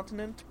counterweight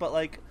continent, but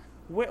like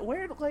where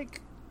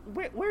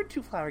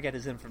Two Flower get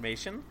his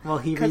information? Well,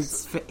 he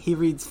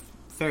reads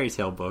fairy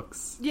tale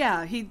books.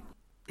 Yeah, he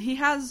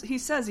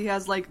says he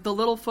has like the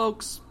Little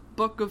Folks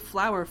Book of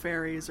Flower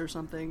Fairies or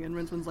something, and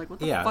Rinceman's like, what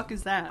the fuck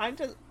is that?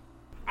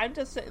 I'm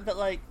just saying that,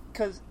 like,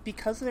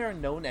 because they're a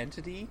known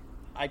entity,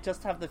 I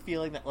just have the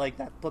feeling that, like,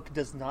 that book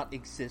does not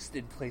exist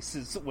in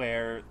places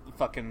where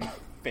fucking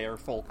fair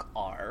folk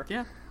are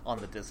on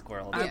the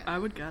Discworld. I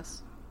would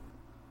guess.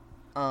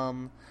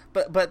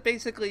 But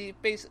basically,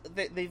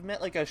 they've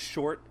met, like, a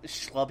short,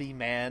 schlubby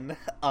man,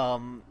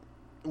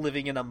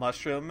 living in a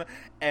mushroom,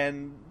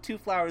 and Two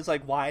Flowers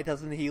like, why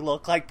doesn't he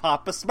look like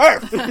Papa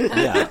Smurf?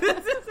 Yeah.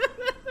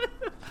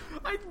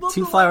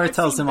 Two Flower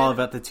tells him all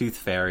about the Tooth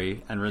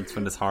Fairy, and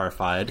Rincewind is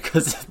horrified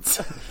because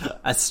it's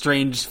a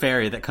strange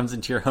fairy that comes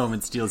into your home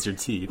and steals your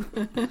teeth.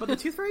 But the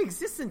Tooth Fairy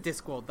exists in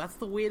Discworld. That's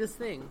the weirdest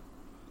thing.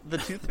 The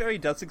Tooth Fairy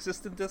does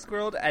exist in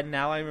Discworld, and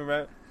now I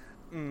remember.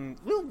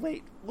 We'll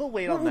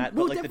wait on that.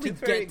 We'll but like, definitely the Tooth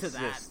Fairy get to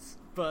exists.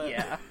 that. But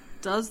yeah.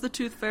 Does the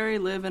Tooth Fairy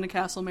live in a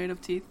castle made of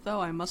teeth,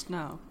 though? I must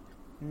know.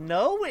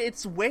 No,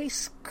 it's way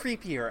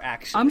creepier,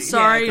 actually. I'm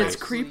sorry, Yeah, it's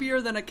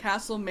creepier than a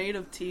castle made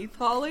of teeth,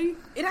 Holly?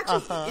 it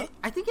actually,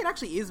 I think it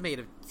actually is made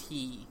of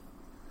teeth.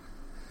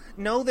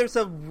 No, there's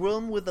a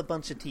room with a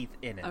bunch of teeth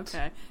in it.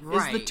 Okay.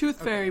 Right, Is the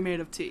Tooth Fairy made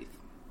of teeth?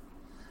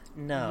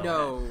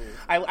 No.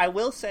 I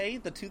will say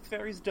the Tooth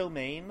Fairy's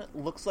domain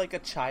looks like a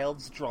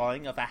child's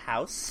drawing of a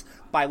house,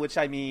 by which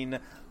I mean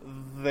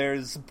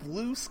there's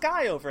blue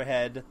sky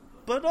overhead,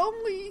 but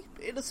only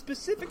in a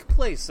specific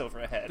place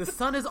overhead. The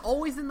sun is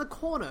always in the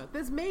corner.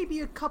 There's maybe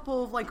a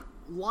couple of, like,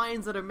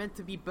 lines that are meant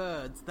to be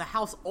birds. The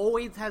house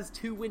always has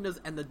two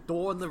windows and the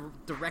door in the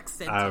direct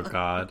center. Oh,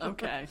 God.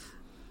 Okay.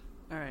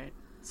 Alright.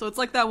 So it's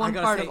like that one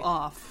part of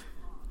Off.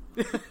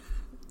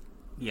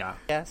 Yeah.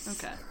 Yes.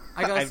 Okay.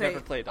 I gotta I've say,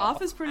 never played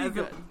Off is pretty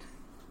good.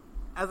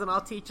 As an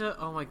art teacher,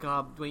 oh my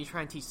god, when you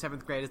try and teach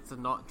 7th graders to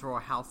not draw a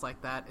house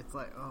like that, it's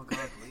like, oh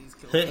god, please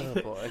kill me.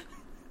 Oh, boy.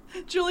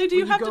 Julie, do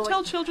you have to tell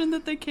like... children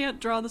that they can't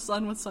draw the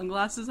sun with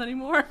sunglasses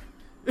anymore?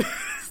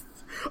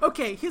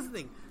 Okay, here's the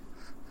thing.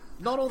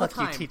 Not all Fuck the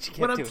time. You, teach,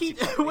 you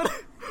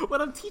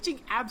when I'm teaching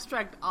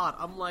abstract art,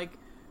 I'm like,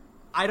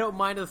 I don't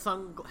mind if the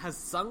sun has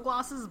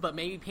sunglasses, but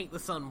maybe paint the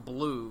sun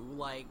blue.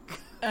 Like,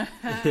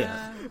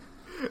 Yeah.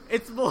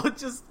 it's more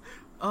just,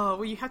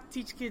 well, you have to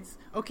teach kids,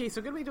 okay,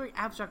 so we're going to be doing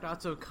abstract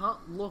art, so it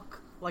can't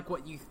look like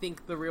what you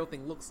think the real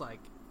thing looks like.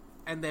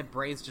 And their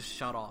brains just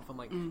shut off. I'm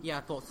like, yeah,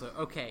 I thought so.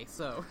 Okay,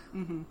 so.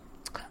 Mm-hmm.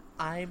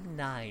 I'm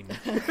 9.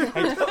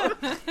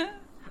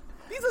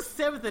 These are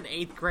 7th and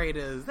 8th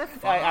graders. They're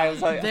fine. I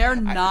was like, They're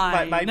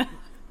 9.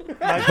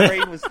 My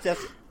brain was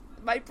just...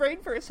 My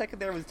brain for a second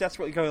there was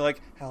desperately going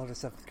like, how old are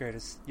 7th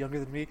graders? Younger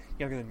than me?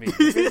 Younger than me.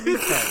 Younger than me? 10.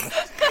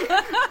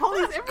 Holly,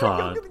 is everyone God.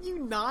 younger than you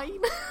 9?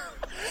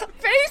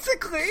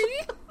 Basically!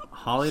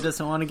 Holly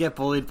doesn't want to get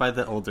bullied by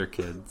the older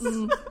kids.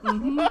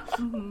 Mm-hmm.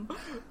 Mm-hmm.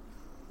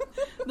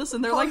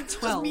 Listen, they're like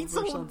 12 meet or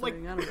someone,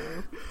 something. like- I don't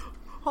know.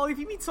 Holly, if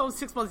you meet someone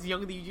 6 months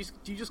younger than you,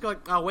 you just go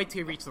like, oh, wait till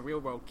you reach the real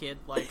world, kid.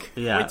 Like,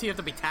 Yeah. wait till you have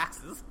to pay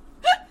taxes.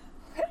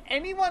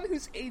 anyone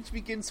whose age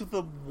begins with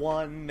a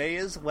 1 may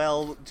as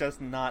well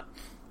just not,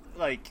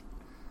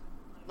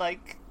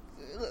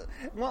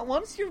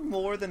 once you're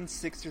more than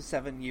 6 or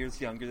 7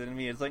 years younger than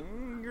me, it's like,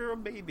 you're a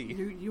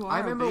baby. You are I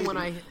remember a baby.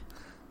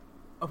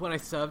 when I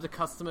served a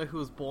customer who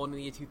was born in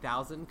the year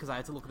 2000 because I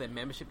had to look at their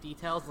membership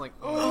details. Like,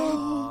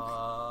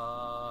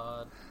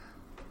 oh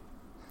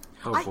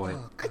boy.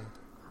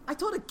 I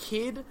taught a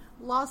kid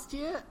last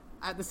year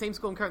at the same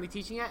school I'm currently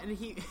teaching at, and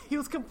he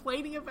was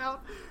complaining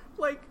about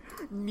like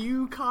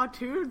new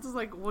cartoons. It's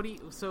like, what do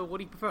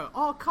you prefer?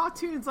 Oh,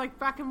 cartoons like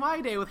back in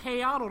my day with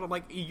Hey Arnold. I'm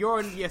like, you're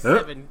in year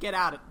 7. Get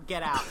out.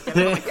 Yeah, fuck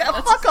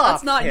off.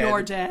 That's not kid.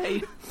 your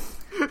day.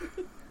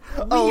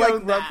 Oh, like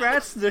own that.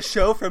 Rugrats, the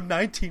show from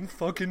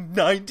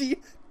 1990?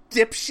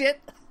 Dipshit.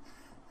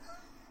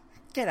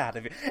 Get out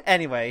of here.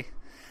 Anyway,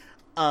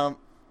 so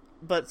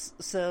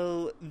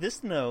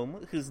this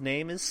gnome, whose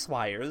name is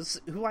Swires,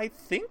 who I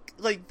think,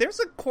 like, there's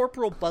a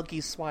Corporal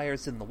Buggy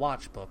Swires in the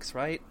Watch books,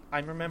 right?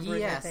 I'm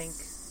remembering, Yes. I think.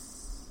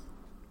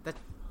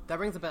 That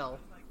rings a bell.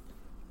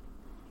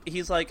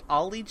 He's like,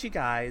 I'll lead you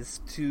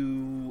guys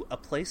to a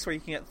place where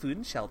you can get food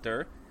and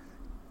shelter.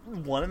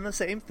 One and the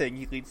same thing.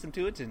 He leads them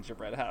to a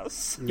gingerbread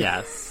house.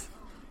 Yes.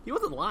 He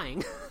wasn't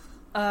lying.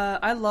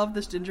 I love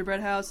this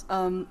gingerbread house.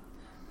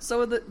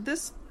 So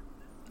this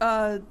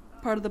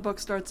part of the book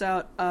starts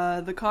out,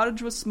 the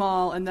cottage was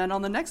small, and then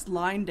on the next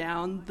line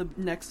down, the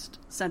next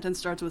sentence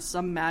starts with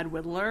some mad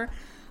whittler.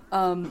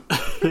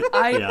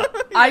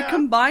 I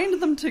combined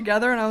them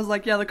together, and I was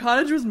like, yeah, the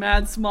cottage was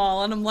mad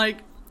small, and I'm like...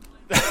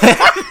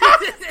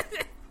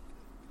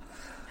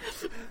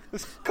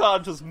 This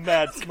cottage was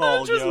mad small,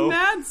 Cottage was yo.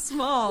 mad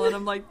small, and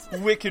I'm like...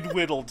 Wicked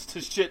whittled to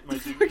shit, my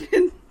dude.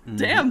 Freaking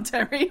damn,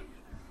 Terry.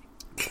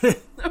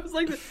 I was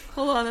like,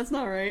 hold on, that's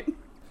not right.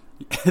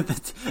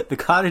 The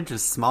cottage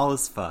is small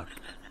as fuck.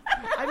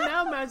 I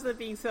now imagine it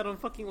being set on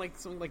fucking like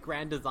something like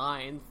Grand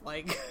Designs,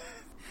 like.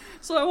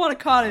 So I want a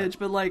cottage,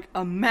 but like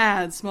a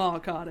mad small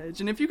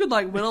cottage. And if you could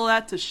like whittle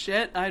that to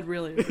shit, I'd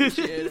really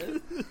appreciate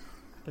it.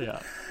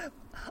 Yeah.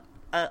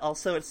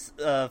 Also, it's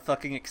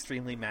fucking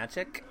extremely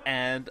magic,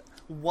 and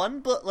one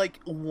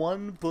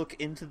book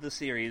into the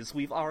series,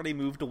 we've already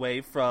moved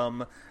away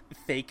from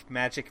fake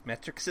magic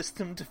metric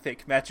system to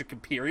fake magic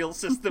imperial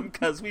system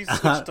because we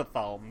switched to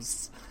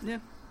thoughts. Yeah.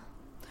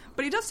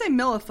 But he does say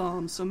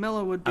millithom, so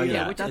milli would be... Oh,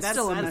 yeah. which that's That's-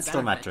 still a that's metric.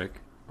 Still metric.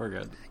 We're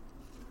good.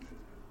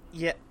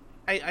 Yeah,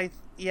 I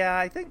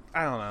think,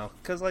 I don't know,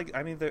 because, like,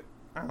 I mean,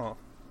 I don't know.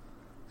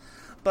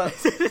 But,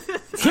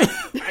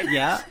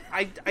 Yeah.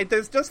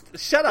 there's just,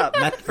 shut up,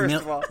 first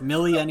of all.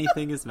 Milli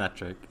anything is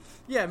metric.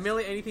 Yeah,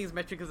 milli, anything is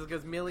metric because it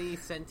goes milli,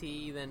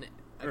 centi, then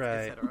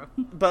Right. etc.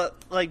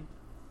 But, like,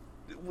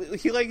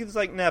 he's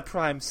like, nah,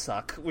 primes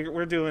suck.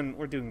 We're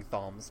doing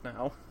thoms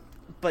now.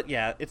 But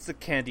yeah, it's the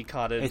candy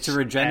cottage. It's a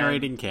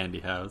regenerating candy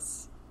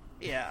house.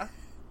 Yeah.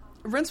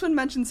 Rincewin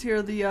mentions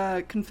here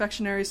the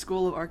Confectionery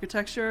School of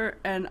Architecture,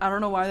 and I don't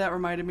know why that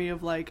reminded me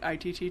of, like,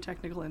 ITT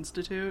Technical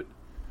Institute.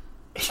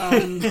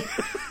 And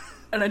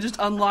I just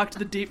unlocked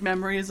the deep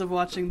memories of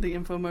watching the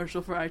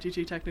infomercial for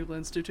ITT Technical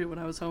Institute when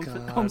I was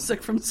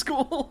homesick from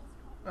school.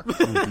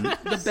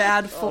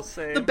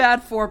 The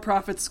bad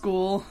for-profit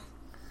school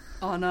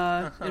on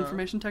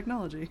information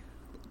technology.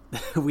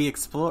 We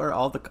explore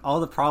all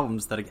the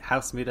problems that a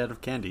house made out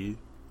of candy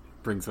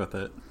brings with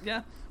it.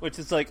 Yeah. Which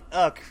is like,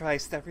 oh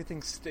Christ,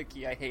 everything's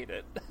sticky, I hate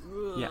it.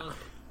 Yeah.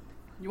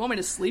 You want me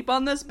to sleep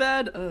on this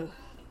bed? Ugh.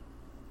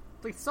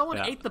 Like someone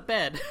Yeah. ate the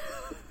bed.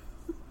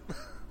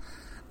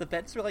 The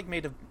beds are like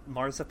made of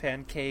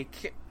marzipan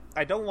cake.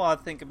 I don't want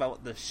to think about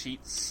what the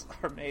sheets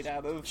are made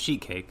out of.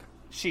 Sheet cake.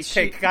 Sheet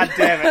cake, god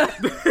damn it.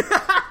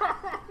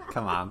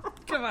 Come on.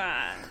 Come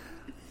on.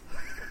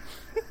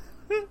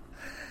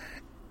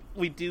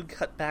 We do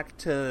cut back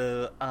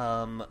to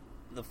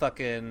the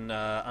fucking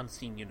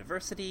Unseen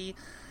University,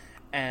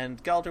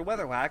 and Galder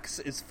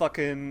Weatherwax is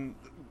fucking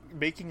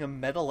making a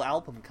metal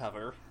album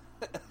cover.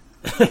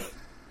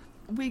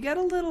 We get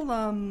a little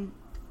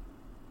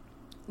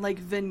like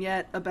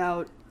vignette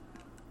about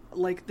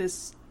like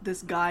this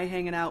guy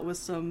hanging out with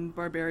some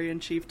barbarian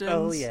chieftains.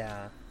 Oh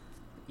yeah.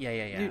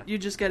 Yeah. You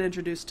just get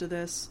introduced to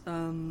this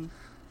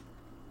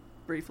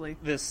briefly.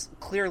 This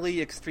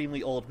clearly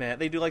extremely old man.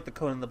 They do like the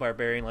Conan the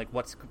Barbarian, like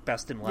what's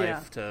best in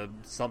life Yeah. to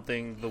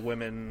something, the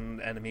women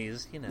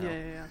enemies, you know.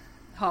 Yeah.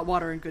 Hot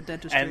water and good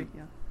dentistry. And-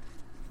 yeah.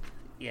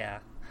 Yeah.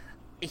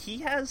 He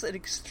has an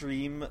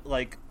extreme,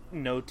 like,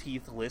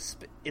 no-teeth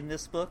lisp in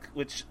this book,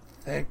 which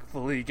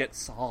thankfully gets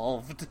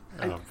solved.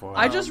 Oh boy.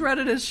 I just read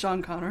it as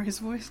Sean Connery's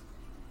voice.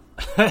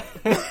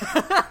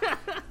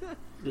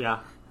 Yeah.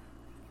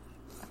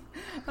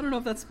 I don't know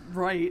if that's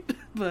right,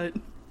 but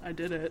I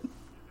did it.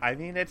 I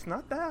mean, it's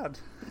not bad.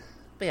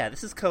 But yeah,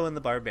 this is Conan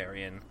the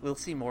Barbarian. We'll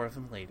see more of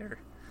him later.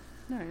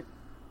 Alright.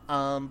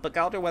 But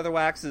Galder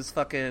Weatherwax is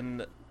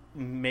fucking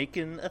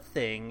making a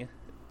thing.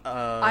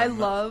 I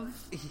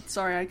love...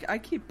 Sorry, I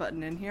keep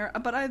butting in here,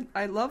 but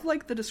I love,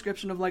 like, the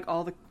description of, like,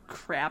 all the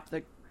crap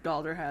that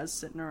Galder has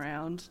sitting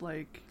around,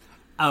 like...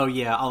 Oh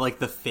yeah, all like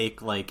the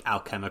fake like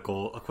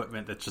alchemical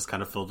equipment that's just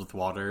kind of filled with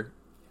water.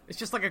 It's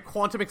just like a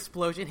quantum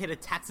explosion hit a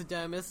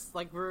taxidermist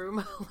like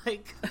room.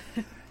 Like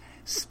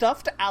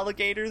Stuffed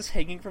alligators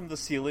hanging from the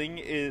ceiling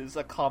is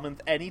a common.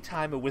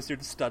 Anytime a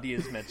wizard's study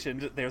is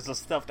mentioned, there's a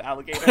stuffed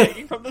alligator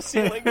hanging from the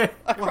ceiling. well,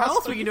 how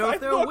else will you know if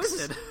they're a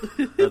wizard?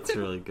 That's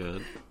really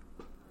good.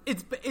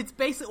 It's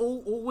basically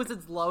all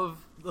wizards love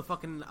the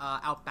fucking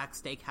Outback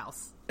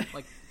Steakhouse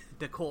like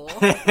decor.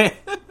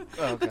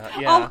 Oh god,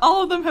 yeah.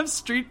 All of them have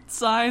street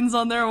signs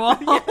on their wall.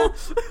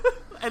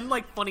 And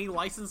like funny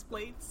license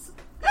plates.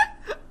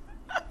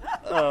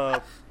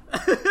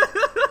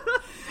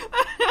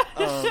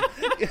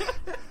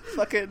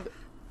 Fucking.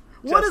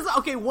 What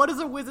is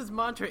a wizard's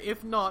mantra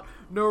if not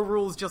no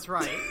rules, just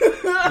right?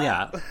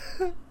 Yeah.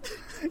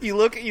 You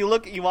walk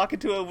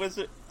into a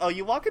wizard. Oh,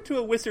 you walk into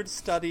a wizard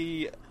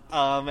study,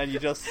 and you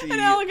just see An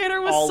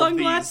alligator with all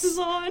sunglasses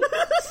of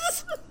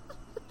these.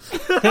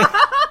 on.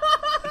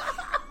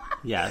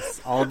 Yes,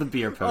 all the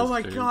beer posters. Oh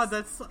my god,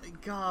 that's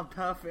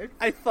perfect.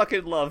 I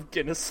fucking love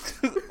Guinness,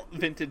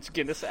 vintage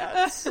Guinness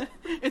ads.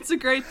 It's a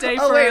great day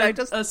Oh, for wait,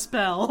 a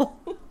spell.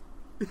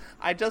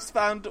 I just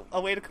found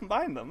a way to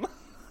combine them.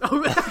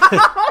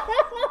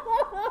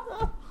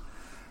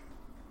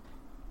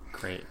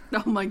 Great.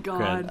 Oh my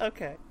god. Good.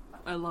 Okay.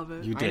 I love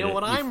it. You I did know it.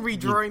 what I'm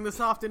redrawing this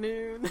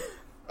afternoon.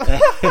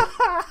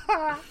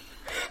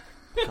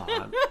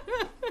 God.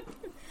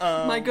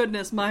 My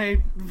goodness,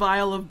 my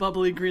vial of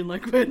bubbly green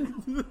liquid.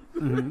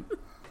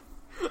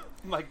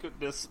 My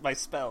goodness, my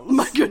spells.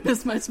 My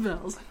goodness, my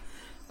spells.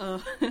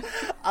 But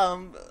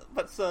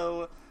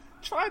so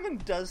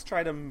Tryman does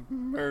try to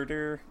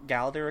murder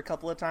Galder a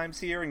couple of times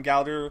here, and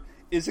Galder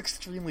is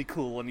extremely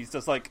cool, and he's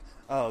just like,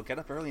 "Oh, get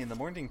up early in the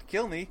morning to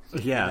kill me.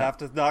 Yeah. You have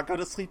to not go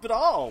to sleep at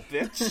all,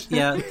 bitch."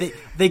 Yeah,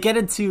 they get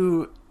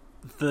into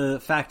the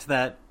fact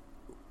that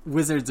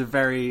wizards are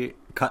very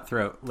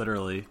cutthroat,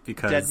 literally,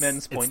 because Dead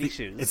men's pointy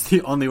shoes. It's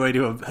the only way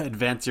to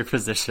advance your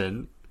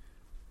position.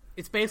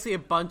 It's basically a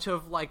bunch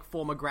of like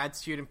former grad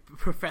student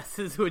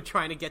professors who are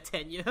trying to get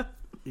tenure.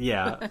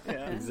 Yeah,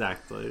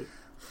 exactly.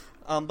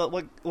 But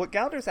what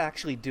Galder's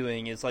actually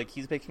doing is, like,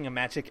 he's making a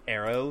magic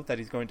arrow that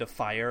he's going to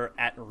fire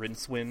at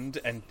Rincewind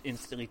and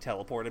instantly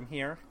teleport him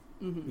here.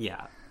 Mm-hmm.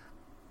 Yeah.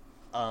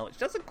 Which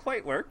doesn't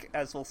quite work,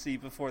 as we'll see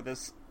before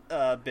this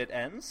bit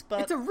ends,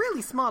 but It's a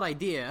really smart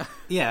idea.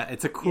 Yeah,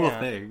 it's a cool Yeah.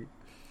 thing.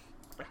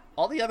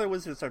 all the other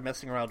wizards are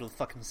messing around with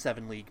fucking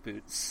 7-league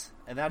boots.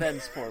 And that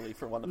ends poorly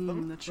for one of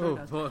them. That sure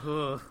does.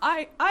 Oh,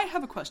 I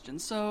have a question.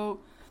 So,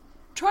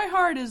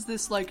 Tryhard is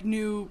this, like,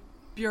 new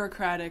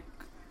bureaucratic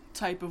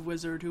type of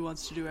wizard who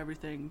wants to do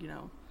everything, you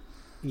know,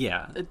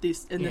 Yeah.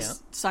 in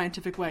this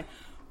scientific way.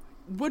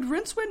 Would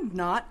Rincewind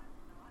not,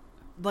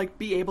 like,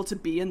 be able to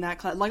be in that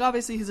class? Like,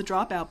 obviously he's a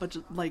dropout, but,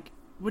 just, like,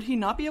 would he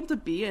not be able to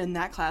be in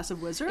that class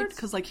of wizard?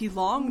 Because, like, he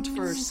longed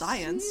for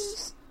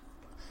science.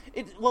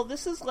 Well,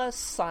 this is less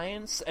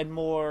science and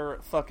more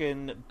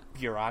fucking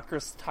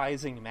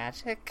bureaucratizing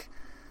magic.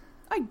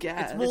 I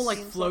guess. It's more like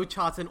seems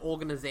flowcharts and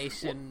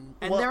organization.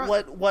 And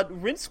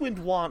What Rincewind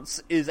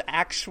wants is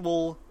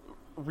actual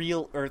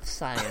real Earth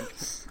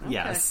science. Okay.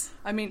 Yes.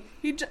 I mean,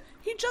 he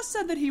just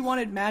said that he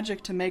wanted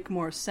magic to make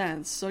more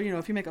sense. So, you know,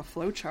 if you make a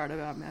flowchart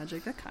about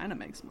magic, that kind of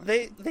makes more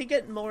sense. They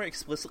get more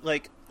explicit.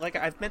 Like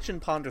I've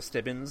mentioned Ponder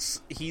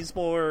Stibbins. He's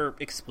more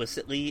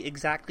explicitly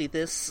exactly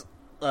this.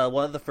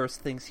 One of the first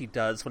things he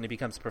does when he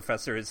becomes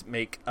professor is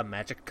make a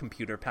magic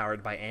computer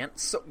powered by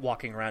ants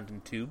walking around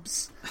in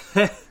tubes.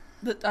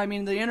 I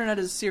mean, the internet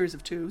is a series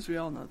of tubes. We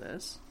all know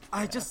this.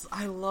 I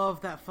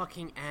love that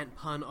fucking ant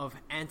pun of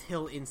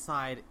anthill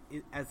inside,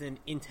 as in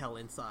Intel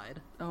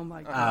inside. Oh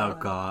my god.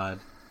 Oh god.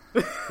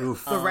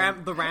 Oof.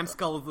 The ram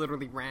skull is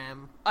literally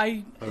RAM.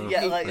 I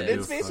Yeah, like that.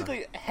 it's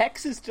basically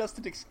Hex is just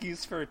an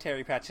excuse for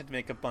Terry Pratchett to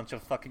make a bunch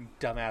of fucking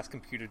dumbass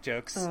computer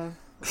jokes.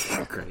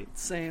 Great.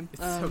 same.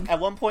 At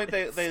one point,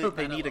 they so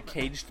bad, I need a love that.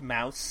 caged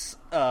mouse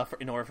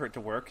in order for it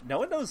to work. No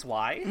one knows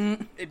why.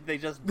 They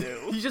just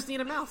do. You just need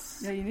a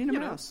mouse. Yeah, you need a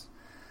mouse.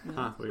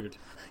 Huh, weird.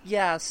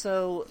 Yeah,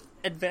 so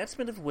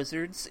advancement of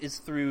wizards is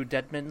through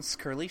Deadman's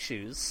curly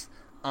shoes.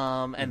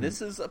 And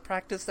this is a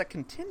practice that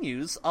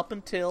continues up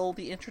until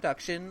the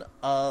introduction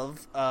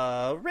of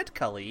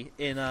Ridcully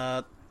in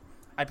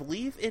I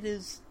believe it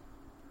is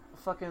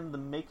fucking the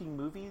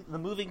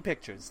moving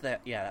pictures.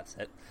 That's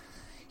it.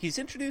 He's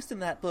introduced in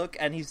that book,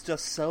 and he's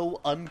just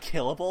so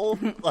unkillable,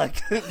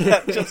 like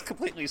that just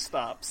completely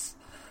stops.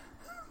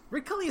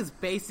 Rick Cully is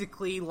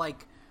basically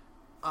like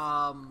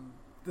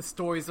the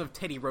stories of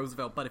Teddy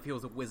Roosevelt, but if he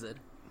was a wizard.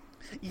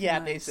 Yeah,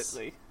 Nice.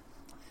 basically.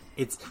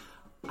 It's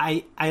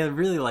I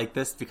really like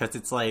this because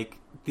it's like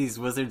these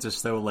wizards are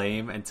so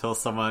lame until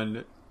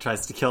someone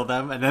tries to kill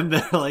them, and then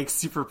they're like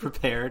super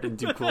prepared and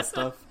do cool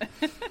stuff.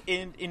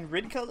 In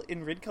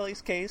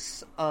Ridcully's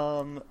case,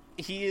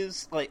 he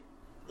is like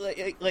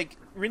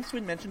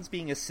Rincewind mentions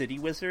being a city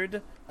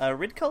wizard.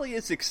 Ridcully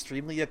is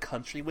extremely a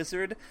country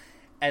wizard,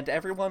 and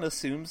everyone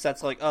assumes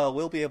that's like, oh,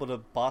 we'll be able to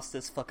boss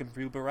this fucking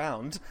rube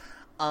around.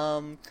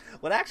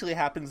 What actually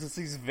happens is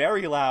he's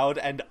very loud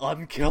and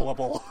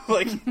unkillable.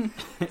 Like,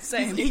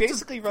 Same. he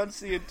basically runs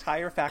the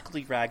entire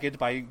faculty ragged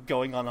by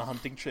going on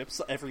hunting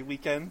trips every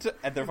weekend,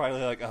 and they're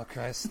finally like, oh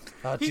Christ,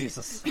 oh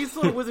Jesus. He's the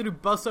little wizard who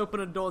busts open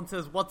a door and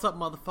says, "What's up,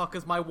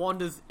 motherfuckers? My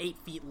wand is 8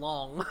 feet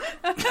long."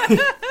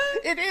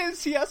 It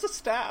is! He has a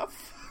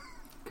staff!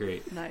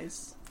 Great.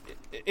 Nice.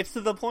 It's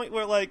to the point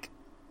where, like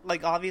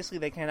obviously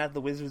they can't have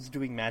the wizards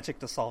doing magic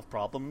to solve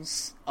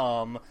problems,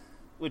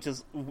 which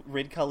is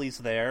Ridcully's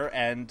there,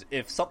 and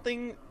if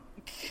something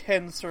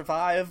can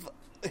survive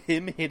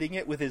him hitting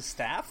it with his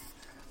staff,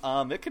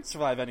 it can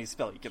survive any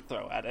spell you can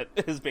throw at it,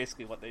 is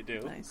basically what they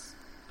do. Nice.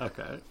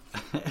 Okay.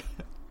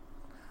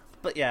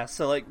 But yeah,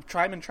 so, like,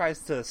 Tryman tries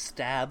to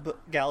stab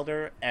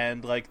Galder,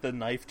 and, like, the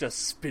knife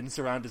just spins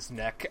around his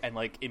neck and,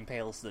 like,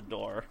 impales the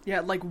door.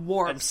 Yeah, like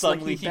warps. And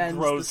suddenly like he bends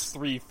grows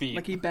 3 feet.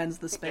 Like he bends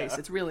the space. Yeah.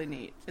 It's really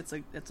neat. It's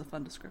a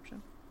fun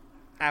description.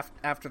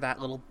 After that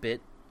little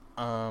bit,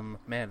 man,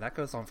 that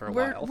goes on for a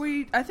while.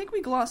 I think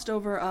we glossed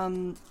over,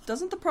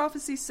 doesn't the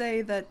prophecy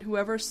say that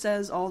whoever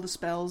says all the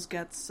spells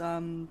gets,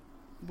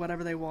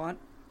 whatever they want?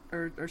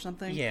 Or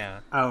something?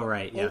 Yeah. Oh,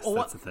 right, yes, Or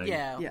that's the thing.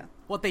 Yeah.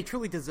 What they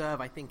truly deserve,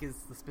 I think, is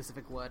the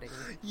specific wording.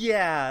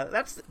 Yeah,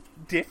 that's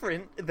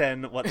different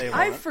than what they want.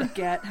 I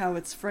forget how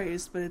it's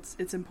phrased, but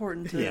it's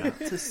important to, Yeah.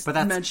 to But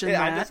that's- mention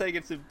Yeah, that. I'm just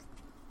saying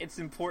it's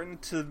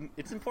important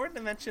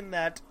to mention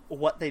that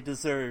what they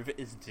deserve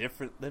is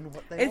different than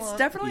what they want. It's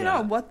definitely Yeah.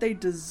 not what they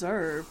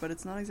deserve, but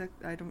it's not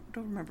exact. I don't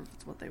remember if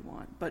it's what they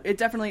want, but it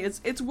definitely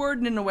it's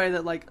worded in a way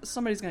that like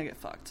somebody's gonna get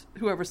fucked.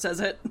 Whoever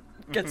says it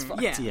gets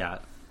fucked. Yeah. Yeah.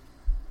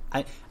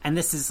 And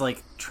this is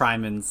like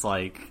Tryman's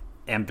like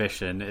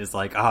ambition is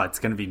like, oh, it's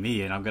gonna be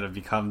me and I'm gonna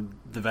become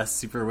the best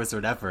super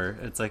wizard ever.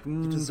 It's like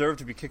deserve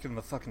to be kicked in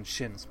the fucking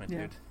shins, my Yeah.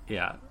 dude.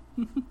 yeah.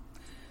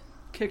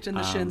 Kicked in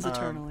the shins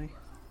eternally.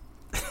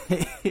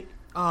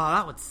 Oh,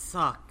 that would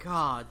suck.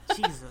 God,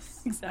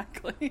 Jesus.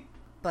 Exactly.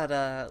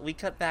 But we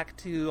cut back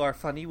to our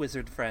funny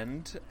wizard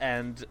friend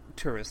and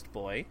tourist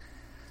boy,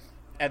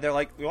 and they're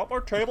like, "You want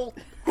more table?"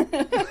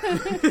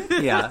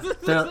 Yeah.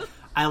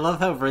 I love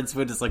how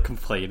Rincewood is like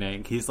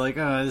complaining. He's like,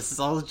 oh, this is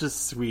all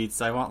just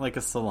sweets. I want like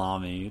a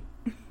salami.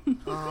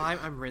 Oh,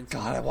 I'm rinsing.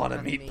 God, I want a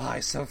I'm meat mean.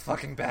 pie so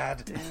fucking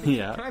bad.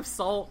 Yeah. Can I have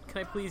salt?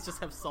 Can I please just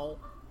have salt?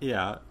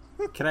 Yeah.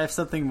 Can I have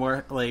something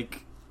more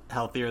like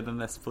healthier than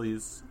this,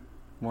 please?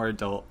 More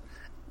adult.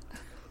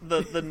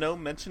 The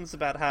gnome mentions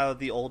about how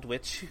the old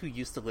witch who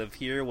used to live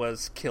here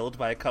was killed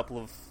by a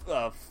couple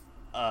of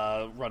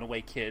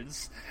runaway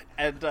kids,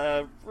 and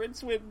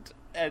Rincewind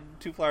and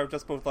Two Flower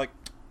just both like,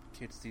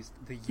 kids,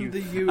 the youth.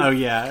 The youth. Oh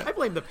yeah. I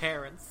blame the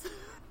parents.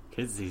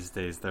 Kids these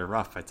days, they're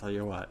rough, I tell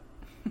you what.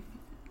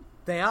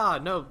 They are.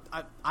 No,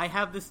 I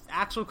have this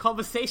actual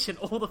conversation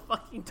all the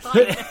fucking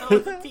time now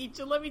as a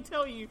teacher. Let me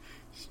tell you,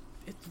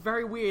 it's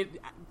very weird.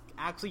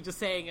 Actually, just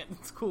saying it,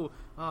 it's cool.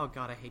 Oh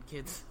god, I hate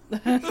kids.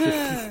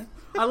 I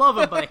love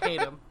them, but I hate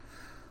them.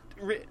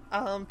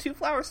 Two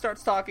Flower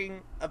starts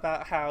talking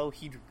about how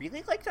he'd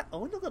really like to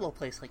own a little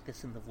place like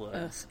this in the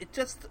woods. It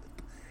just,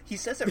 he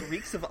says it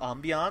reeks of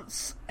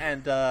ambiance,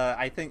 and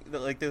I think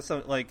that like there's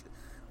some like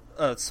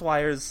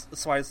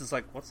Swires is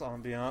like, what's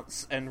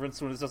ambiance? And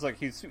Rincewind is just like,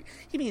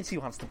 he means he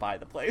wants to buy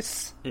the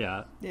place.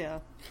 Yeah. Yeah.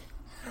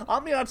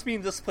 Ambiance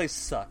means this place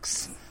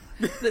sucks.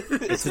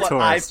 It's a what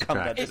I've tourist come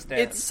to attraction.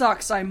 understand. It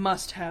sucks. I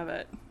must have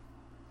it.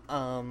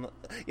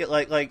 Yeah,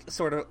 like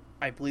sort of,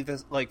 I believe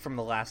this, like from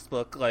the last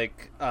book,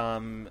 like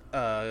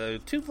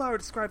Two Flower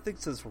described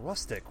things as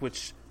rustic,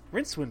 which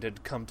Rincewind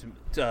had come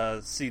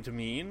to see to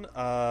mean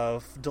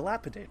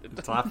dilapidated.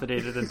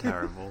 Dilapidated and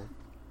terrible.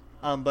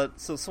 But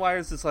so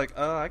Swires is like,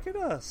 I could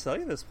sell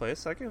you this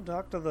place. I can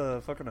talk to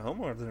the fucking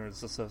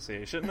homeowners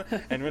association.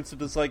 And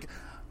Rincewind is like,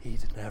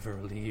 he'd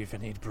never leave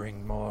and he'd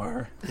bring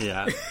more.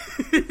 Yeah.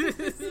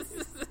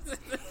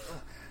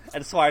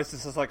 And Swires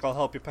is just like, I'll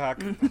help you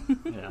pack.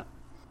 Yeah.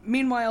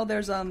 Meanwhile,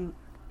 there's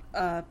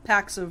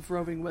packs of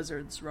roving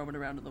wizards roaming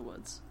around in the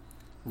woods.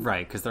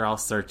 Right, because they're all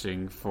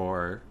searching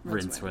for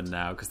Rincewind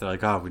now, because they're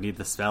like, oh, we need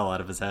the spell out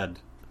of his head.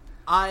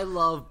 I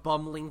love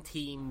bumbling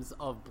teams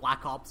of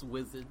Black Ops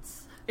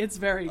wizards. It's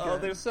very good. Oh,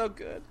 they're so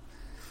good.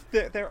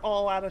 They're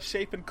all out of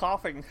shape and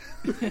coughing.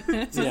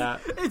 Yeah.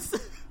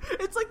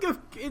 It's like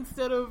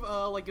instead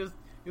of like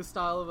your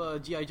style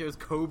of G.I. Joe's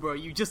Cobra,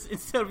 you just,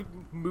 instead of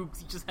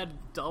mooks, you just had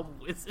dumb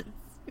wizards.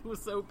 It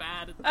was so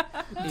bad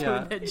at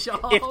doing their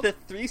job. If the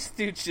Three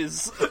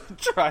Stooges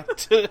tried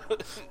to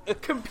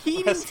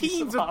competing rescue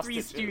teams some of Three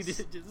hostages.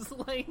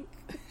 Stooges, like...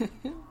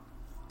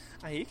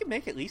 You can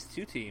make at least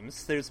 2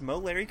 teams. There's Mo,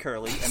 Larry,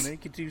 Curly, and then you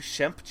could do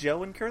Shemp,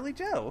 Joe, and Curly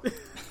Joe.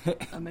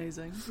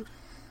 Amazing.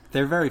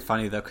 They're very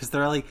funny though, because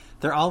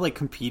they're all like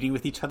competing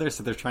with each other,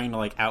 so they're trying to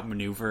like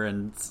outmaneuver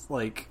and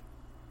like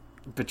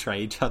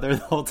betray each other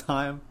the whole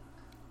time.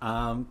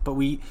 But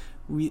we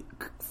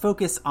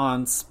focus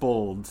on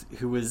Spold,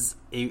 who was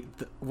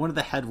one of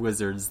the head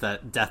wizards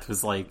that Death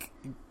was like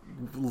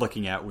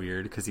looking at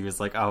weird because he was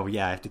like, oh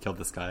yeah, I have to kill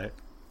this guy.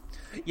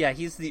 Yeah,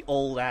 he's the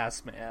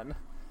old-ass man.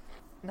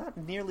 Not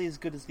nearly as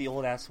good as the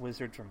old-ass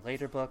wizard from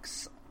later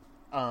books.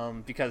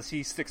 because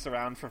he sticks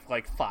around for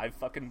like 5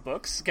 fucking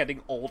books,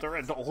 getting older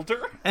and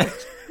older.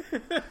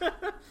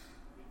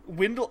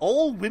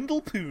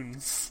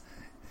 Windlepoons.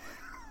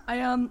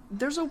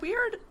 There's a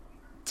weird...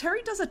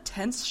 Terry does a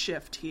tense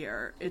shift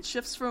here. It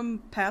shifts from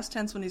past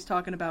tense when he's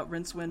talking about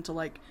Rincewind to,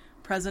 like,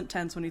 present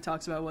tense when he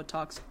talks about what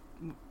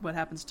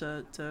happens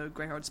to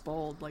Greyheart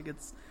Spold. Like,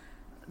 it's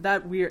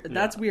that weird. Yeah.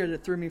 That's weird.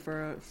 It threw me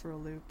for a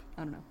loop.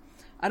 I don't know.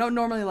 I don't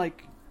normally,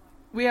 like...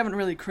 We haven't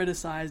really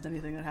criticized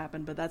anything that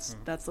happened, but that's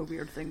the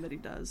weird thing that he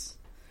does.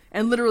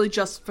 And literally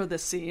just for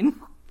this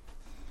scene.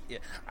 Yeah,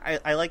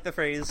 I like the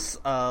phrase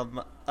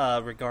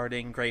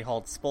regarding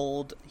Greyheart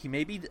Spold. He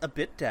may be a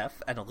bit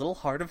deaf and a little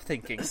hard of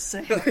thinking.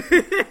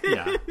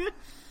 Yeah.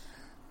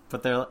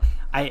 But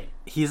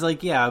he's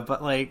like, yeah,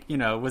 but like, you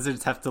know,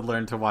 wizards have to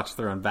learn to watch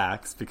their own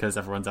backs because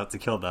everyone's out to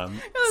kill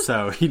them.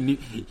 So he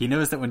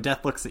knows that when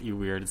death looks at you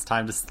weird, it's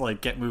time to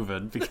like get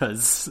moving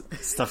because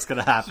stuff's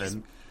gonna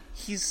happen.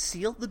 He's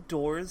sealed the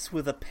doors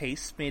with a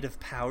paste made of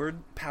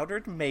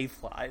powdered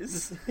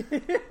mayflies.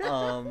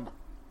 God.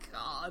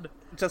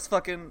 Just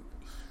fucking...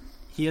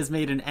 He has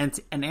made an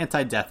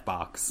anti-death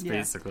box,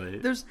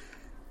 basically.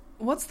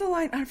 What's the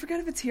line? I forget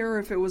if it's here or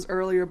if it was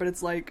earlier, but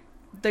it's like,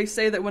 they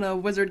say that when a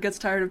wizard gets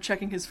tired of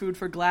checking his food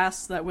for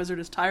glass, that wizard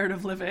is tired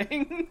of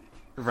living.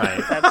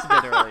 Right. That's a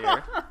bit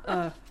earlier.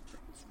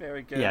 It's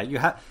very good. Yeah, you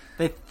have...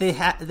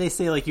 They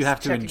say, like, you have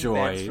to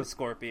enjoy for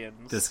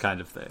scorpions. This kind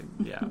of thing,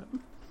 yeah.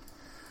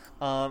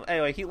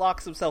 Anyway, he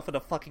locks himself in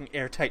a fucking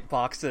airtight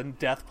box and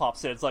death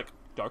pops in. It's like,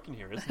 dark in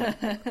here, isn't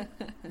it?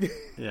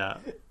 Yeah.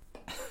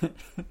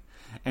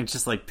 And it's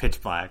just like pitch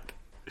black.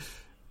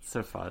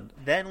 So fun.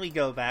 Then we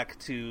go back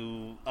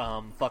to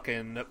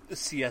fucking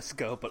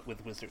CSGO, but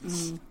with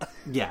wizards.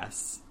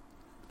 Yes.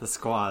 The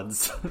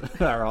squads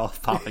are all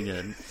popping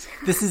in.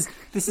 This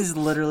is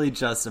literally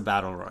just a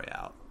battle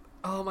royale.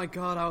 Oh my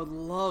god, I would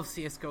love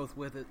CSGO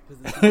with it.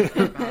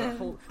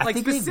 I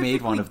think they've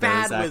made one of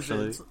those,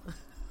 actually.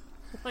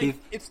 Like,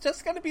 it's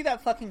just gonna be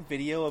that fucking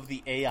video of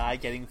the AI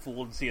getting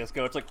fooled in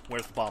CSGO. It's like,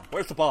 where's the bomb?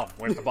 Where's the bomb?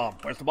 Where's the bomb?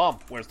 Where's the bomb?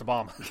 Where's the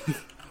bomb?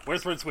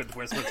 Where's Rincewind?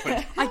 Where's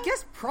Rincewind? I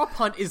guess Prop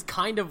Hunt is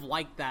kind of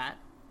like that.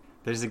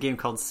 There's a game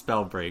called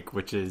Spellbreak,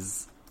 which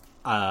is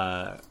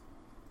a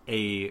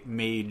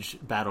mage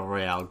battle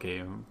royale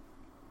game,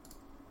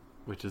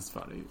 which is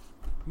funny.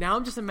 Now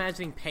I'm just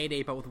imagining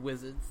Payday, but with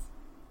wizards.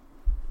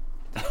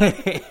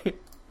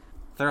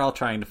 They're all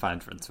trying to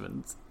find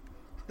Rincewind.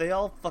 They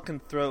all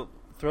fucking throw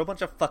a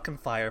bunch of fucking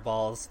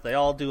fireballs. They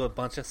all do a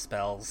bunch of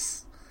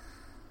spells.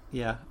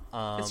 Yeah.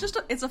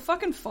 It's a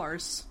fucking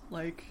farce.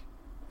 Like...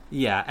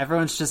 Yeah,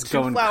 everyone's just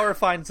going... Flower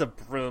finds a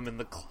broom in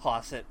the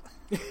closet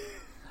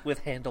with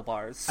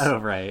handlebars. Oh,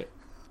 right.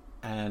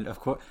 And of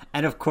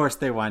course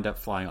they wind up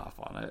flying off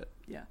on it.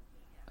 Yeah.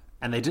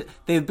 And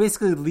they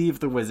basically leave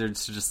the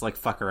wizards to just like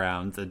fuck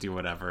around and do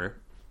whatever.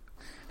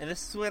 And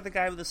this is where the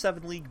guy with the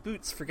 7-league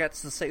boots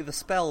forgets to say the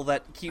spell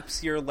that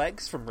keeps your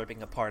legs from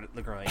ripping apart at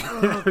the groin.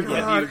 Oh,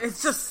 God,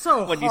 it's just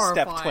so when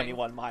horrifying. You step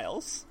 21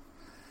 miles.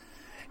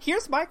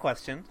 Here's my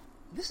question.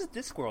 This is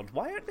Discworld.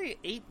 Why aren't they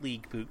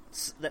 8-league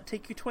boots that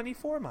take you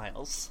 24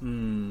 miles?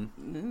 Anyway.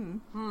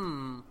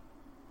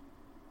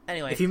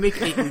 If you make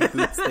 8-league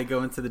boots, they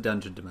go into the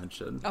dungeon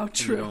dimension. Oh,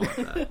 true. You don't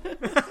want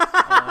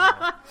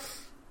that.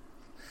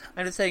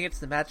 I'm just saying it's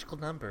the magical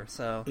number,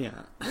 so...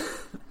 Yeah.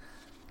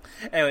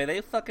 Anyway, they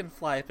fucking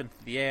fly up into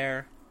the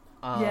air.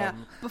 Yeah.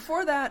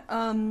 Before that,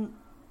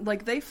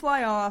 like, they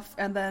fly off,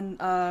 and then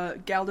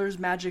Galdur's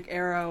magic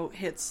arrow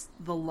hits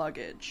the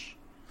luggage.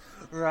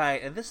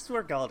 Right, and this is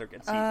where Galdur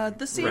gets eaten.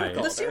 The scene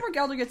where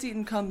Galdur gets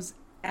eaten comes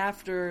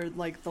after,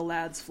 like, the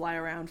lads fly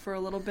around for a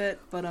little bit,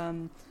 but,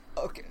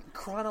 Okay,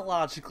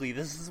 chronologically,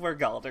 this is where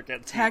Galdur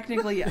gets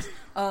technically, yes.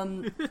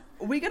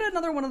 We get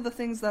another one of the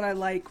things that I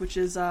like, which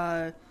is,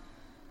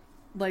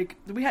 like,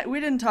 we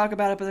didn't talk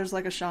about it, but there's,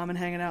 like, a shaman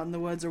hanging out in the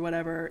woods or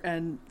whatever,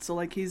 and so,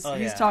 like, he's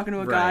talking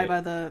to a guy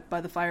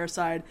by the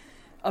fireside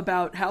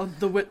about how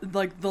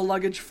the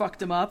luggage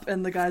fucked him up,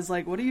 and the guy's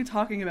like, "What are you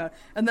talking about?"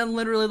 And then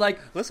literally, like,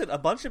 listen, a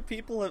bunch of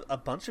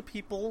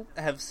people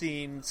have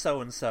seen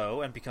so and so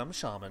and become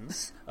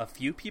shamans. A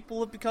few people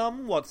have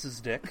become what's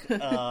his dick,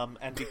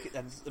 and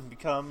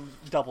become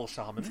double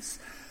shamans.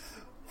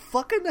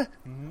 Fucking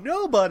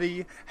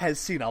nobody has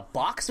seen a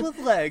box with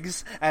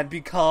legs and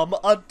become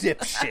a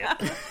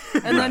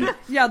dipshit. And then,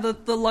 yeah,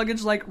 the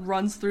luggage, like,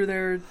 runs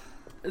through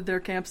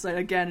their campsite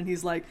again, and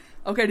he's like,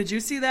 "Okay, did you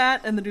see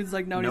that?" And the dude's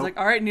like, "No." And Nope. he's like,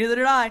 "All right, neither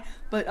did I."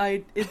 But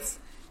it's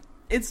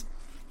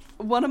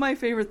one of my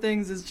favorite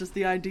things is just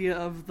the idea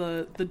of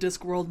the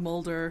Discworld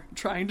molder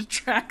trying to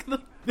track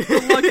the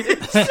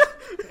luggage.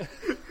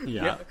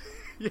 Yeah.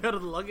 You heard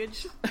of the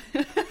luggage?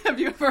 Have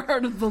you ever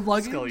heard of the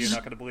luggage? Skull, you're not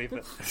going to believe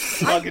it.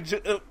 Luggage,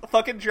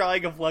 fucking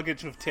drawing of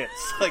luggage with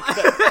tits. Like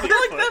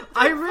that.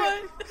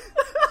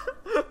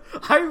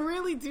 I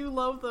really do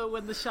love, though,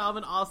 when the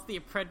shaman asks the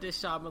apprentice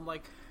shaman,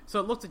 like,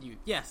 "So it looked at you.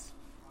 Yes.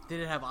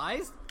 Did it have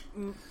eyes?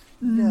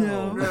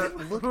 No.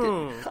 Look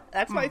at,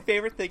 that's my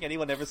favorite thing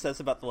anyone ever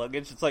says about the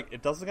luggage. It's like,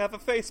 it doesn't have a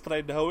face, but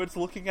I know it's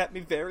looking at me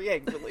very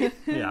angrily.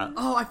 Yeah.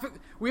 Oh,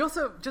 we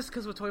also, just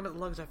because we're talking about the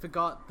luggage, I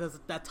forgot there's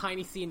that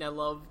tiny scene I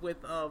love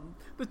with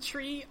the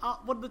tree.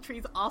 One of the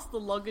trees asked the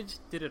luggage,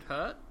 "Did it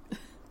hurt?"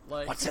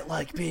 Like, What's it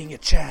like being a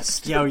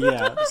chest? Oh,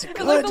 yeah. Is it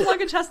And like the good?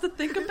 luggage has to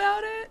think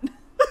about it.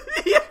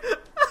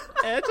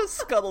 And it just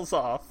scuttles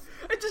off.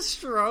 it just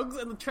shrugs,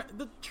 and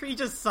the tree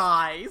just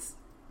sighs.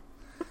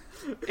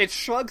 It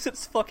shrugs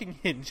its fucking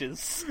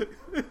hinges.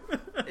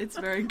 It's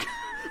very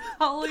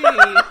Holly.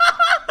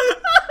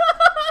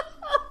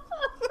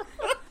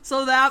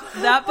 So that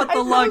but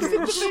the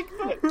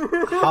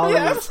luggage. Holly,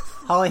 Yes.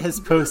 Holly has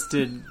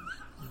posted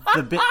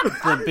the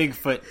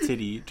Bigfoot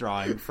titty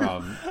drawing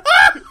from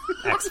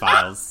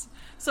X-Files.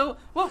 So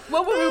what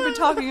would we be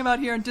talking about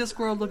here in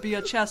Discworld would be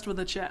a chest with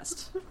a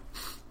chest.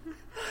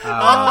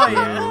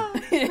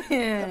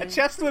 A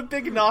chest with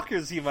big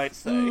knockers, you might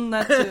say.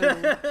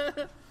 That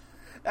too.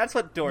 That's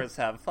what doors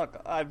have.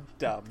 Fuck, I'm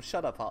dumb.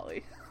 Shut up,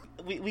 Holly.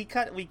 We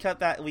cut back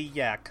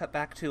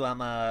to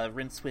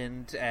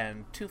Rincewind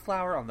and Two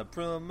Flower on the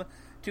broom.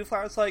 Two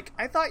Flower's like,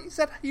 I thought you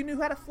said you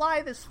knew how to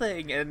fly this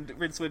thing, and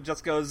Rincewind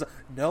just goes,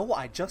 no,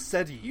 I just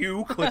said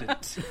you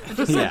couldn't.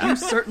 You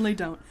certainly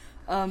don't.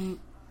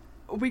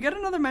 We get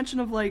another mention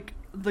of like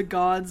the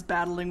gods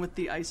battling with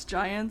the ice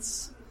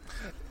giants.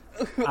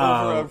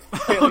 Over a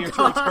failure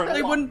to return a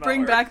They wouldn't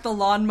bring lawnmower. back the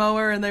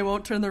lawnmower, and they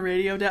won't turn the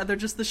radio down. They're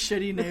just the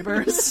shitty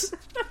neighbors.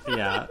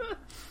 Yeah.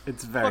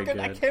 It's very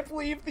Fucking, good. I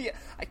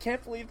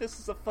can't believe this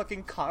is a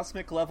fucking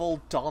cosmic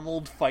level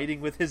Donald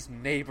fighting with his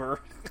neighbor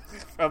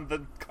from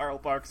the Karl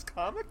Barks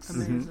comics.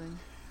 Amazing.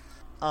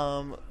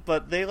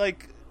 But they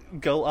like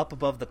go up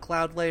above the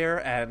cloud layer,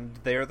 and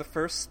they're the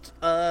first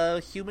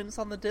humans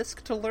on the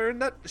disc to learn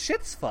that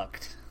shit's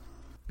fucked.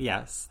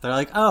 Yes. They're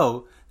like,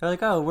 oh,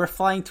 we're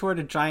flying toward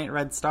a giant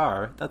red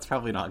star. That's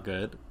probably not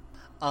good.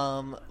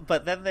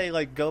 But then they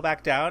like go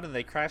back down and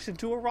they crash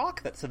into a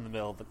rock that's in the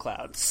middle of the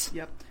clouds.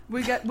 Yep.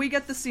 We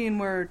get the scene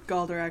where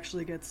Galder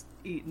actually gets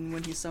eaten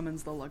when he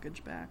summons the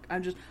luggage back.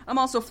 I'm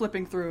also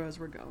flipping through as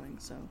we're going,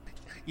 so.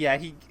 Yeah,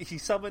 he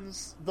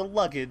summons the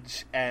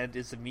luggage and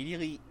is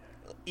immediately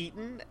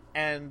eaten,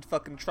 and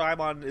fucking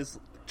Trimon is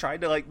trying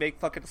to like make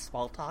fucking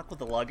small talk with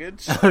the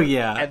luggage. Oh,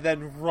 yeah. And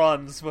then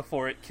runs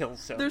before it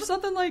kills him. There's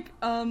something like,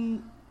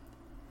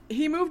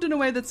 he moved in a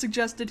way that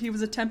suggested he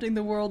was attempting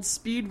the world's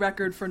speed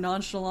record for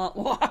nonchalant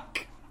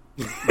walk.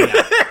 Very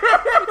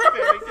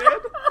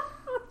good.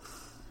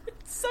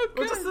 So Or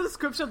good. just the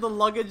description of the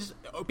luggage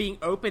being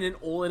open and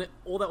all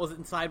that was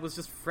inside was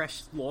just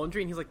fresh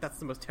laundry, and he's like, "That's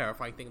the most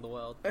terrifying thing in the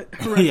world."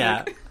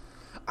 Yeah.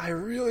 I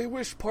really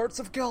wish parts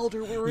of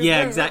Galder were in Yeah,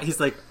 there. exactly. He's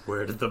like,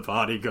 where did the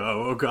body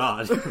go? Oh,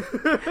 God.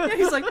 Yeah,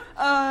 he's like,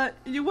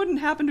 you wouldn't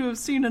happen to have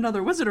seen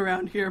another wizard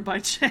around here by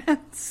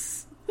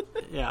chance.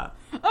 Yeah.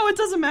 Oh, it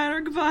doesn't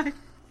matter. Goodbye.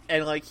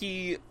 And like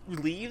he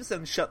leaves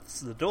and shuts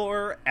the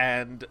door,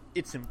 and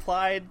it's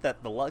implied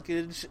that the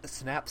luggage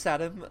snaps at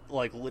him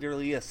like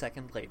literally a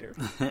second later.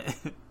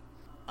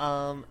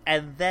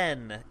 And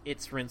then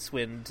it's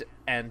Rincewind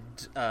and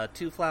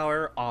Two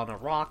Flower on a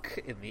rock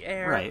in the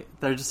air. Right.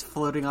 They're just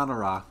floating on a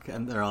rock,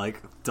 and they're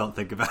like, don't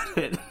think about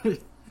it.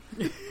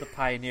 The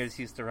pioneers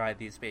used to ride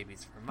these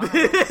babies for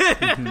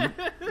miles.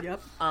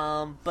 Yep.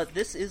 But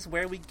this is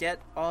where we get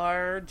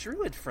our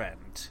druid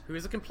friend. Who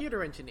is a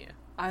computer engineer?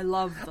 I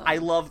love them. I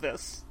love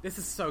this. This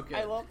is so good.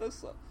 I love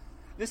this.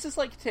 This is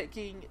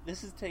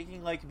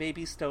taking like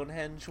maybe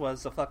Stonehenge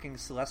was a fucking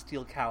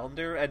celestial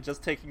calendar and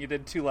just taking it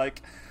into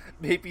like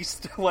maybe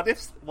what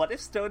if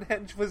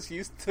Stonehenge was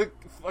used to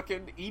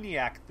fucking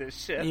ENIAC this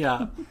shit?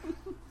 Yeah.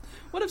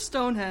 What if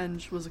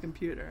Stonehenge was a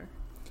computer?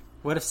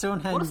 What if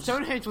Stonehenge... What if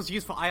Stonehenge was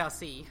used for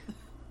IRC?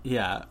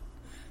 Yeah.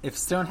 If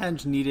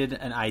Stonehenge needed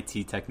an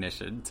IT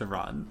technician to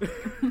run.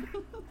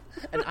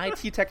 An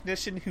IT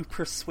technician who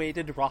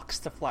persuaded rocks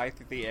to fly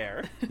through the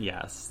air.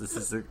 Yes, this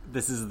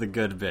is the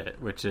good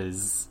bit, which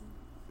is...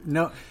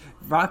 No,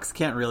 rocks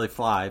can't really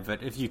fly,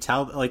 but if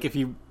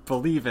you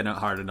believe in it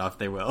hard enough,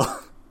 they will.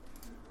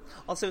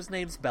 Also, his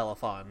name's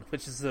Belafon,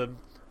 which is a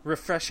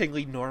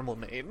refreshingly normal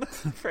name,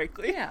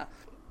 frankly. Yeah.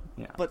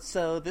 Yeah. But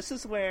so this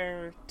is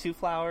where Two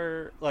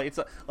Flower,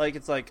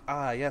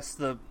 yes,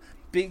 the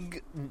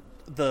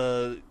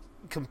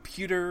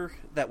computer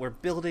that we're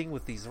building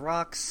with these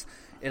rocks.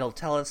 It'll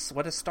tell us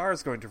when a star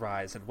is going to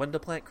rise and when to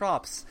plant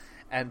crops.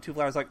 And Two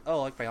Flower's like,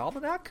 oh, like my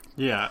almanac?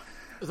 Yeah.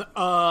 It's like,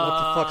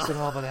 What the fuck's an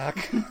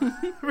almanac?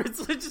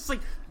 It's just like,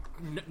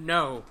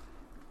 no,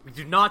 we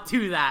do not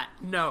do that.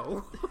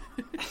 No,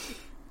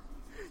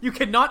 you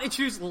cannot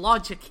introduce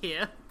logic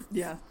here.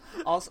 Yeah.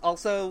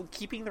 Also,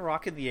 keeping the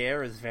rock in the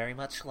air is very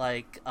much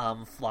like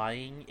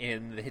flying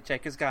in The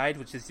Hitchhiker's Guide,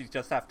 which is you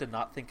just have to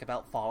not think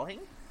about falling.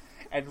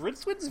 And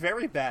Rincewind's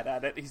very bad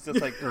at it. He's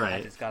just like, Right.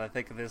 I just gotta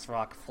think of this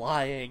rock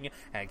flying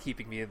and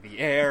keeping me in the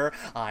air.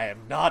 I am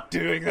not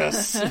doing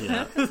this.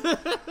 Yeah.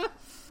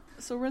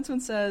 So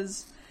Rincewind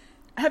says,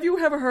 have you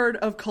ever heard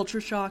of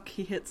culture shock?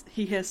 He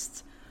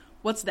hissed.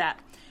 What's that?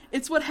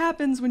 It's what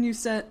happens when you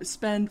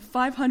spend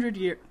 500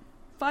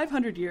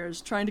 500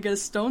 years trying to get a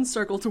stone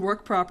circle to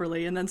work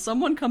properly, and then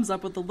someone comes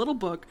up with a little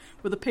book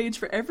with a page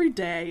for every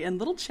day and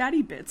little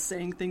chatty bits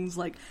saying things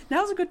like,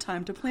 now's a good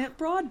time to plant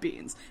broad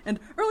beans, and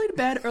early to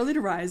bed, early to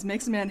rise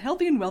makes a man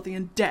healthy and wealthy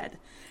and dead.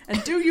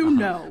 And do you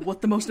know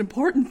what the most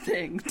important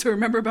thing to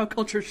remember about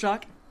culture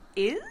shock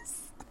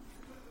is?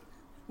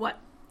 What?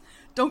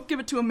 Don't give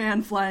it to a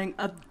man flying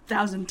a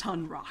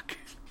 1,000-ton rock.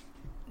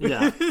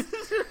 Yeah.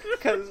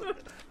 Because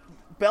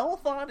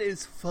Belathon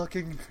is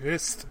fucking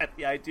pissed at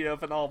the idea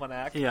of an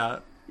almanac. Yeah.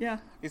 Yeah.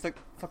 He's like,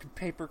 fucking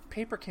paper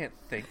can't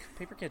think.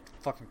 Paper can't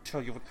fucking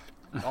tell you what...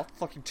 I'll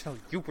fucking tell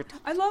you what...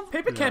 I love...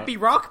 Paper can't beat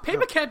rock.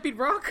 Paper can't beat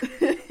rock.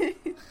 They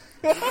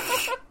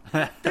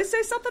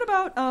say something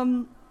about,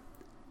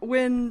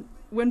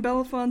 when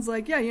Belafon's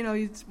like, yeah, you know,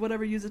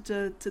 use it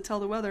to tell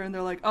the weather, and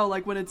they're like, oh,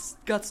 like when it's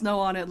got snow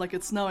on it, like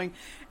it's snowing.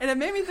 And it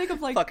made me think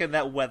of, like... Fucking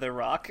that weather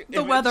rock image.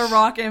 The weather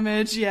rock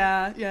image,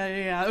 yeah.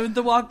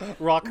 The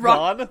rock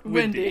gone,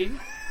 windy.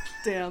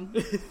 Damn.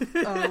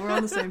 We're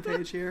on the same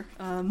page here.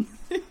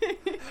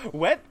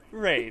 Wet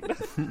rain.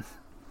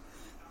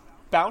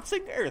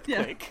 Bouncing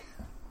earthquake.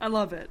 Yeah. I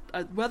love it.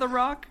 Weather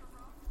rock,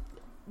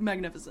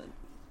 magnificent.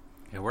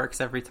 It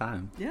works every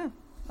time. Yeah.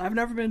 I've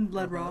never been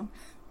led wrong.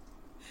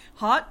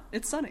 Hot,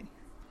 it's sunny.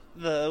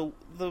 The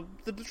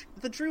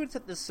druids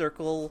at this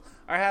circle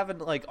are having,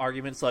 like,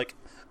 arguments like,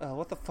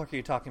 what the fuck are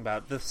you talking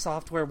about? The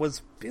software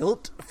was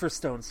built for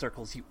stone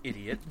circles, you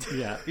idiot.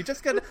 Yeah. You're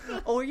just gonna...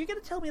 Oh, are you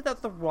gonna tell me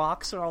that the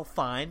rocks are all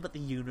fine, but the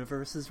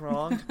universe is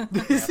wrong?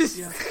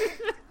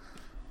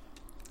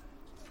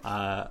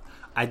 Yeah.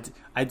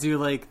 I do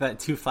like that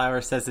Two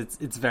Flower says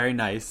it's very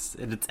nice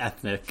and it's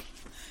ethnic.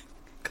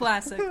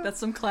 Classic. That's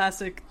some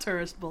classic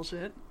tourist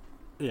bullshit.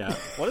 Yeah.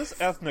 What does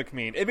ethnic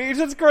mean? It means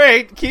it's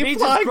great. Keep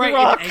flying the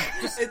rock.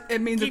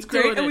 It means Keep it's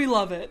great doing and it. we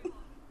love it.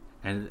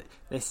 And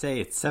they say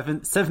it's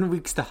 7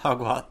 weeks to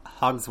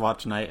Hog's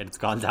Watch Night, and it's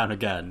gone down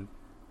again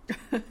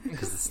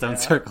because the stone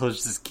circle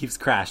just keeps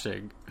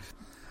crashing.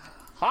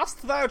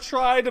 Hast thou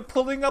tried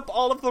pulling up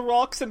all of the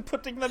rocks and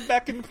putting them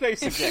back in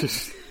place again?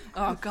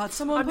 Oh god,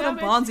 someone put a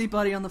Bonzi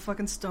buddy on the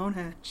fucking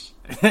Stonehenge.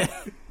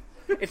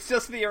 It's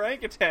just the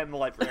orangutan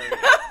librarian.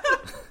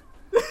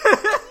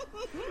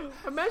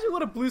 Imagine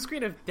what a blue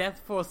screen of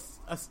death for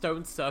a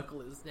stone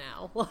circle is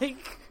now.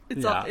 Like,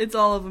 It's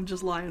all of them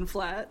just lying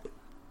flat.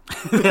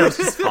 They'll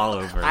just fall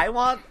over. I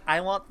want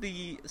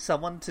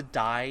someone to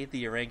dye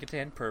the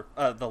orangutan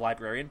the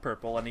librarian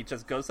purple, and he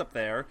just goes up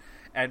there,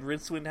 and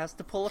Rincewind has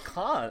to pull a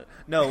con.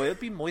 No, it would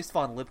be Moist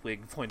von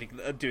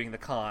Lipwig doing the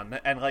con,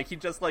 and like he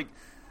just like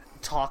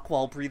talk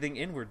while breathing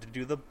inward to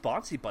do the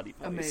Bonzi Buddy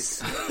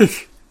voice.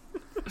 Amazing.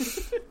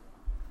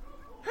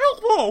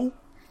 Hello,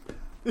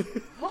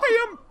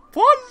 I am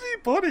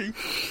Bonzi Buddy.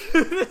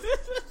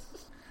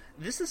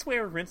 This is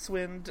where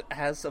Rincewind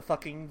has a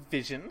fucking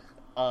vision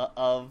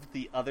of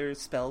the other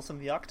spells in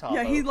the Octavo.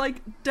 Yeah, he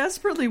like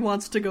desperately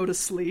wants to go to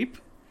sleep,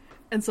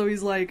 and so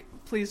he's like,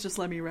 "Please just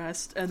let me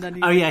rest." And then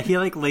he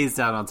like lays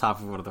down on top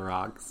of one of the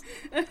rocks.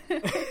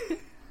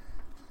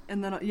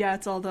 And then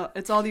it's all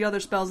the other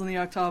spells in the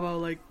Octavo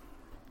like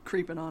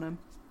creeping on him.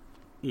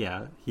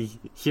 Yeah, he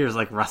hears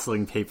like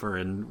rustling paper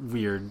and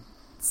weird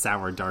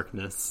sour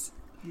darkness.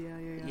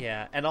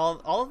 Yeah. And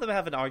all of them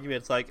have an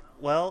argument. It's like,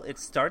 well, it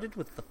started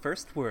with the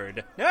first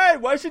word. No, it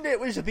wasn't. It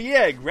was the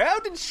egg.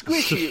 Round and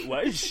squishy it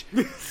was.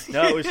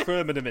 No, it was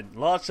firmament.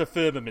 Lots of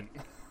firmament.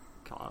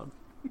 God.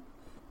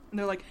 And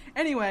they're like,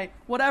 anyway,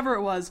 whatever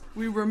it was,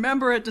 we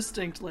remember it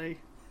distinctly.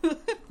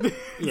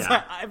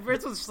 Yeah.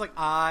 Ritz was just like,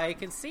 I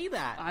can see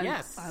that.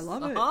 Yes. I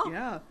love it.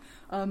 Yeah.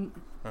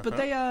 But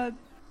they,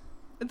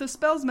 the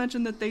spells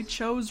mention that they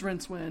chose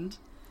Rincewind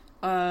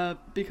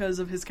because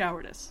of his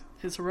cowardice.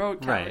 His heroic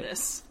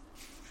cowardice.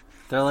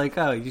 Right. They're like,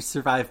 oh, you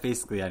survive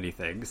basically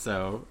anything,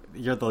 so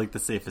you're the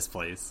safest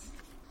place.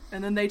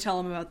 And then they tell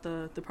him about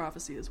the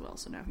prophecy as well,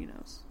 so now he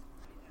knows.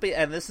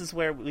 And this is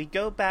where we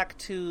go back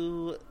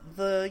to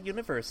the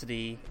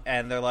university,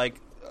 and they're like,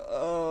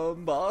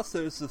 boss,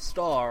 there's a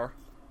star.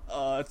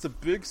 It's a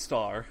big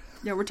star.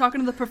 Yeah, we're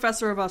talking to the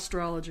professor of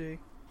astrology.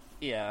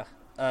 Yeah.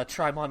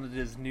 Trimon in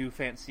his new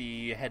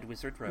fancy head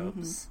wizard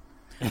robes.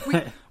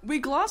 Mm-hmm. We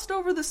glossed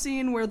over the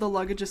scene where the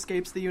luggage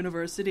escapes the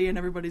university and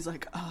everybody's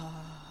like,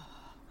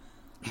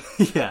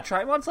 Yeah.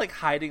 Trimon's like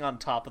hiding on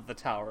top of the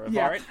Tower of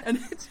Art. And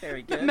it's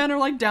very good. Men are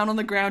like down on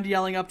the ground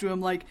yelling up to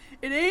him like,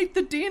 it ain't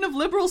the Dean of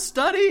Liberal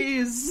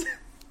Studies!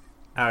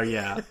 Oh,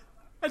 yeah.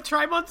 And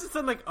Trimon's just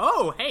like,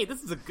 oh, hey,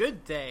 this is a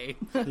good day.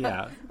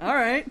 Yeah.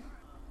 Alright.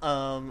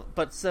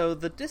 But so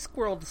the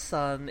Discworld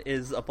sun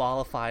is a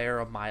ball of fire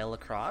a mile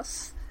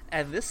across,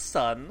 and this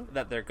sun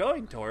that they're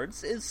going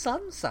towards is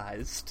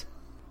sun-sized.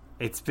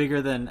 It's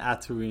bigger than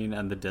Atuin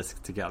and the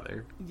disc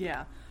together.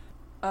 Yeah.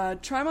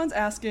 Trimon's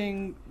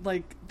asking,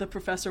 like, the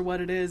professor what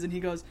it is, and he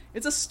goes,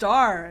 it's a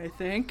star, I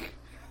think.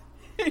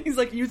 He's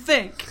like, you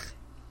think?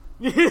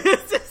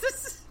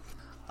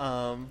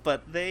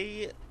 But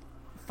they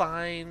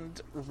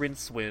find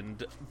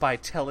Rincewind by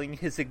telling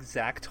his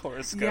exact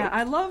horoscope. Yeah,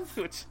 I love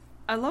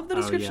the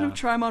description of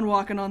Trimon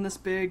walking on this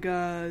big,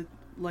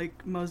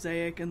 like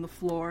mosaic in the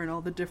floor and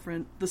all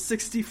the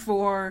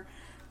 64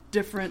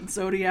 different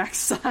zodiac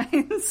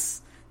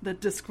signs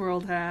that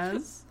Discworld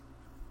has.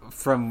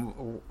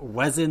 From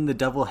Wezin the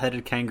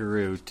double-headed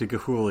kangaroo to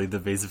Gahuli the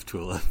vase of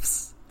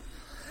tulips.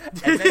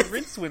 And then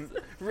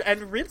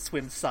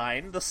Rincewind's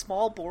sign, the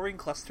small boring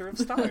cluster of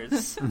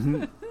stars.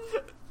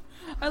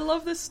 I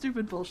love this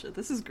stupid bullshit.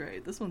 This is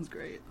great. This one's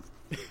great.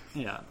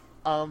 Yeah.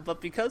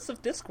 But because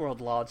of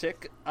Discworld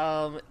logic,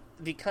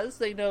 because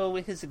they know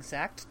his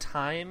exact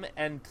time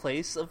and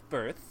place of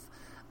birth,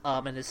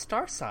 and his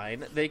star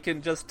sign, they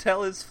can just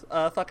tell his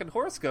fucking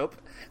horoscope,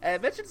 and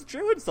it mentions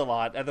druids a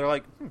lot, and they're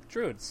like,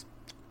 druids.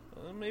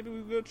 Maybe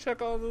we go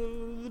check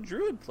on the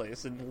druid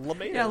place in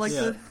Lematus. Yeah, like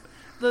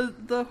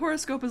the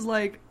horoscope is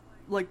like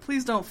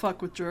please don't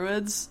fuck with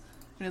druids.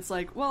 And it's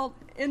like, well,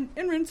 in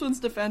Rincewind's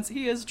defense,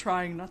 he is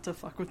trying not to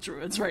fuck with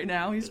druids right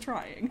now. He's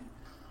trying.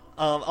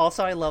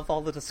 Also, I love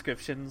all the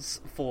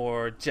descriptions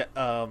for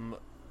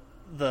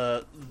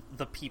the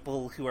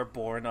people who are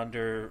born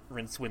under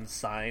Rincewind's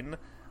sign.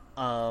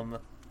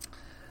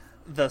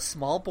 The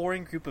small,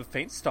 boring group of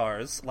faint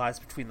stars lies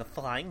between the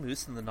flying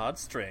moose and the nod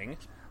string.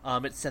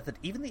 It said that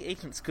even the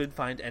agents could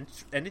find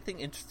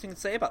anything interesting to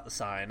say about the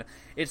sign.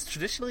 It's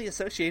traditionally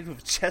associated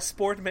with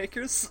chessboard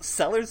makers,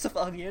 sellers of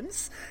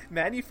onions,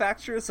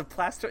 manufacturers of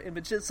plaster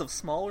images of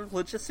small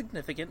religious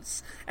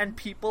significance, and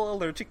people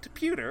allergic to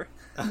pewter.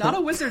 Not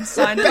a wizard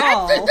sign at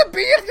all. Bad thing to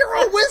be if you're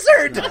a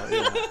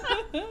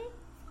wizard!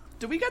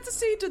 Do we get to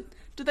see...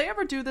 Do they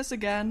ever do this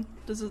again?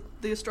 Does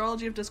the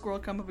astrology of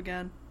Discworld come up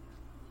again?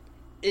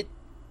 It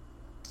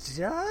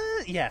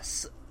does...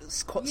 Yes.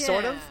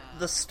 Sort of.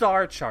 The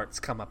star charts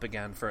come up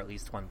again for at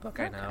least one book,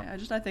 I know.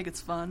 I think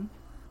it's fun.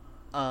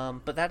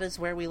 But that is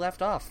where we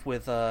left off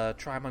with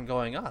Trimon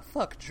going,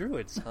 fuck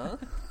druids, huh?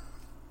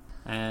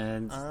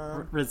 And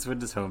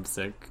Rincewin is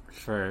homesick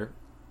for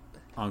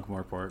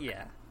Ankh-Morpork.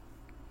 Yeah.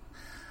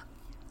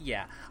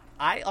 Yeah.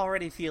 I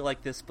already feel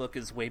like this book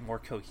is way more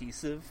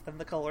cohesive than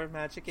The Color of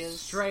Magic is.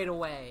 Straight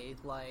away,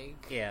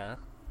 like... Yeah.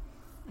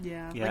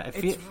 Yeah. Yeah,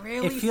 like,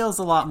 it feels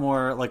a lot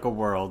more like a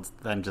world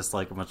than just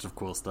like a bunch of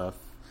cool stuff.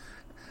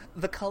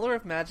 The Color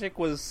of Magic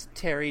was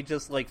Terry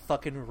just, like,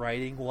 fucking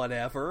writing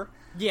whatever.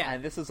 Yeah.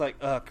 And this is like,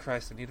 oh,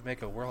 Christ, I need to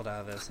make a world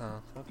out of this,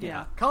 huh? Okay.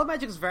 Yeah. Color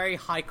Magic is very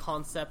high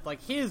concept,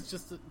 like, here's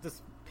just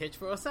this pitch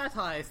for a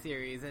satire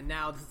series, and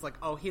now this is like,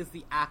 oh, here's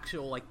the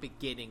actual, like,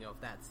 beginning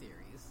of that series.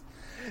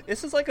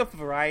 This is like a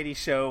variety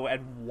show,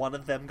 and one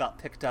of them got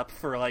picked up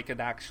for, like, an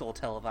actual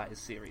televised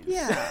series.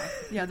 Yeah.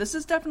 Yeah, this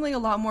is definitely a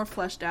lot more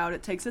fleshed out.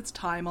 It takes its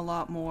time a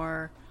lot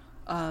more.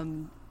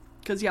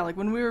 Because, yeah, like,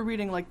 when we were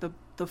reading, like,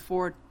 the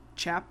 4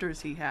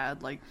 chapters he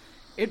had, like,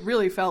 it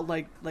really felt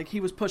like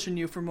he was pushing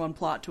you from one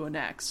plot to a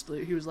next.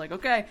 He was like,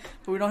 okay,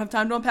 but we don't have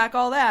time to unpack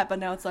all that. But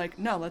now it's like,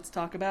 no, let's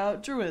talk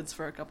about druids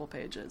for a couple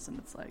pages. And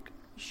it's like,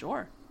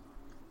 sure.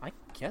 I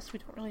guess we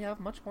don't really have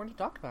much more to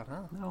talk about,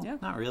 huh? No, Yeah.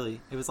 not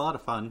really. It was a lot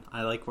of fun.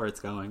 I like where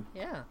it's going.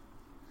 Yeah.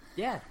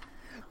 Yeah.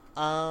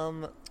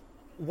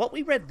 What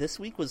we read this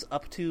week was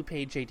up to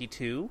page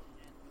 82,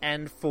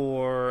 and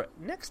for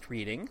next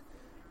reading,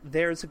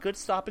 there's a good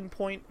stopping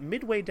point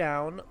midway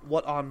down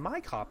what on my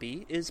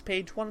copy is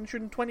page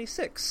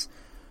 126,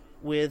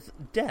 with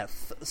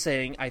Death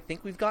saying, "I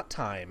think we've got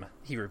time,"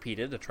 he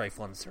repeated, a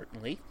trifle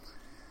uncertainly.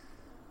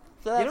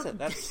 So that's it.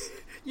 That's...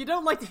 You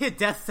don't like to hear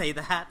Death say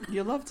that.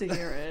 You love to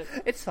hear it.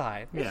 It's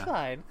fine. It's Yeah.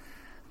 fine.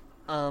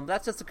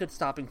 That's just a good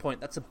stopping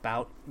point. That's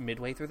about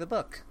midway through the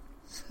book.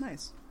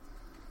 Nice.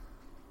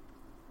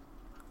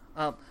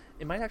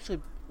 It might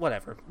actually...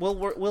 Whatever.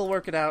 We'll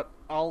work it out.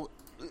 I'll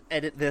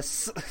edit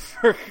this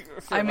for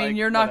I mean, like,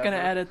 you're not whatever.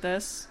 going to edit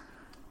this.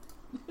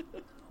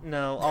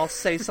 No, I'll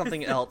say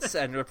something else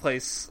and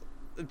replace...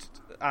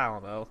 I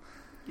don't know.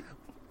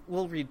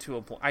 We'll read to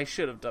a point. I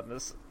should have done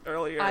this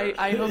earlier.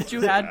 I hoped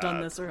you had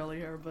done this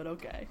earlier, but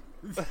okay.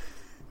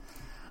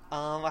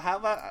 How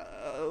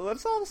about...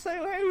 let's all say...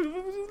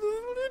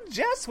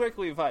 Jess, where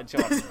can we find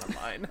Jonathan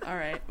online? All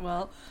right.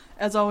 Well,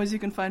 as always, you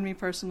can find me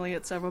personally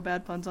at Several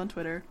Bad Puns on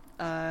Twitter.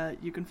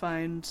 You can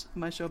find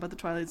my show about the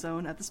Twilight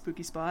Zone at the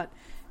Spooky Spot.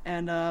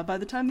 And by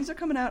the time these are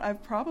coming out,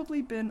 I've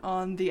probably been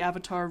on the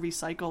Avatar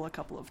Recycle a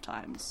couple of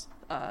times.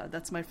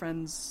 That's my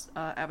friend's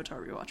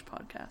Avatar Rewatch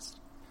podcast.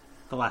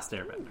 The Last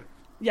Airbender.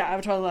 Yeah,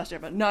 Avatar: The Last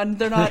Airbender. No,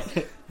 they're not.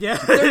 Yeah,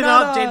 They're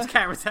not, James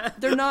Cameron.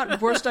 They're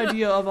not worst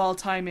idea of all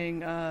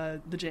timing.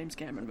 The James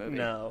Cameron movie.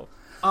 No.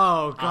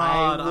 Oh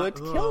god, I would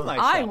kill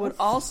myself. I would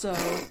also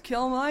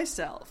kill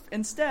myself.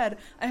 Instead,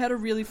 I had a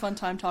really fun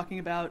time talking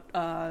about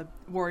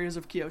Warriors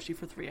of Kyoshi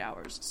for 3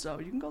 hours. So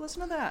you can go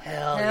listen to that.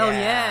 Hell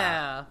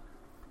yeah.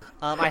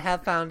 I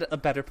have found a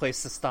better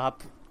place to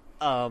stop,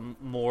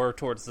 more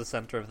towards the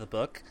center of the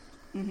book.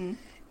 Mm-hmm.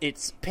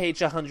 It's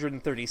page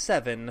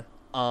 137,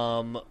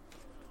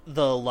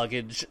 the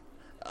luggage.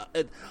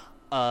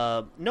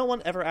 No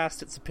one ever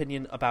asked its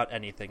opinion about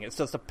anything. It's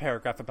just a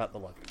paragraph about the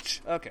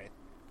luggage. Okay.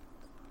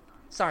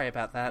 Sorry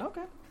about that.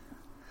 Okay.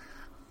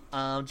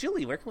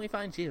 Julie, where can we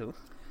find you?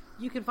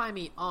 You can find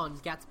me on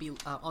Gatsby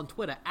on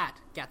Twitter at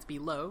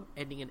GatsbyLow,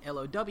 ending in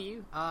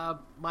LOW.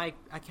 My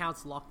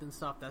account's locked and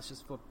stuff. That's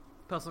just for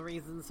personal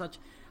reasons and such.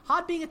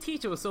 Hard being a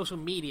teacher with social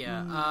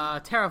media.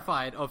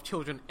 Terrified of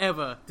children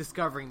ever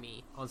discovering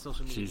me on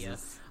social media.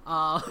 Jesus.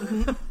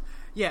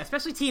 Yeah,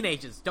 especially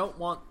teenagers don't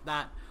want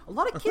that. A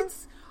lot of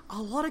kids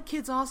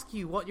ask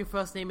you what your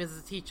first name is as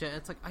a teacher, and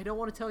it's like, I don't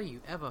want to tell you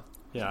ever.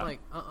 Yeah.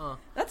 Like,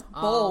 That's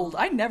bold.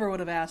 I never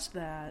would have asked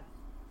that.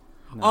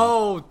 No.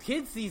 Oh,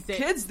 kids these days.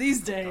 Kids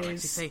these They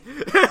days. say,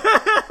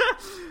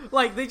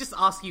 like, they just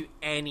ask you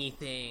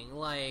anything.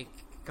 Like,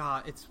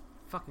 God, it's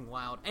fucking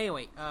wild.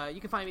 Anyway, you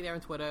can find me there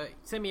on Twitter.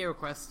 Send me a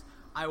request.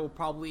 I will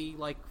probably,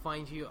 like,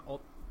 find you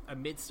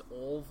amidst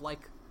all of,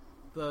 like,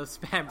 the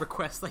spam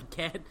requests I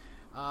get.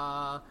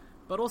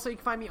 But also you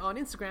can find me on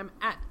Instagram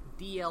at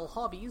DL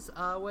Hobbies,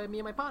 where me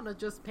and my partner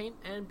just paint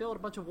and build a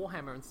bunch of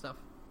Warhammer and stuff.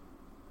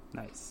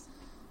 Nice.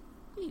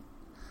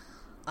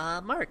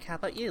 Mark, how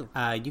about you?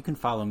 You can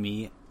follow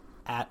me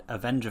at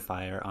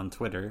Avengifier on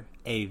Twitter,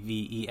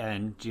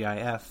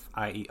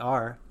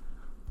 AVENGIFIER.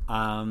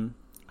 I'm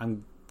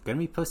going to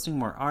be posting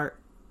more art.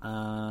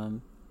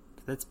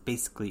 That's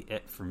basically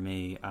it for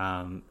me.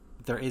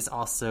 There is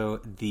also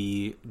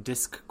the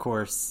disc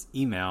course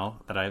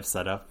email that I've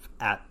set up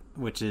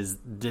which is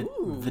the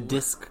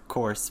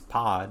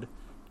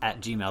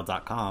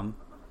discoursepod@gmail.com.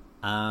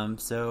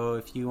 So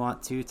if you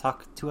want to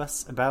talk to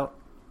us about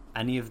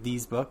any of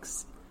these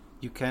books,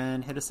 you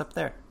can hit us up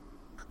there.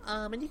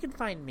 And you can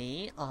find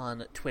me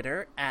on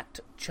Twitter at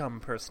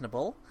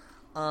ChumPersonable,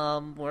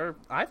 where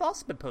I've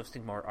also been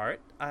posting more art.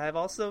 I've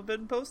also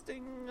been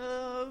posting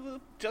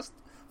just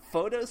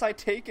photos I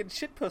take and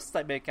shitposts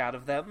I make out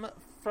of them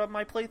from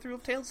my playthrough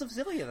of Tales of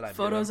Zillia that I'm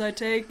Photos doing. I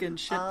take and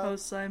shit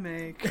posts I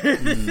make.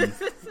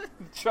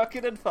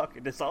 Truckin' and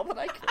fucking is all that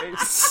I can.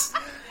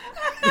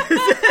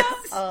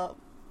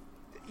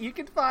 You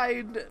can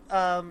find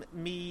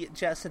me,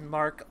 Jess, and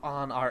Mark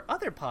on our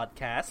other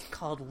podcast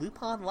called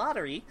Lupin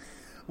Lottery,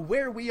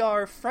 where we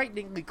are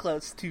frighteningly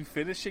close to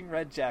finishing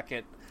Red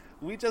Jacket.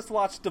 We just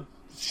watched a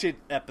shit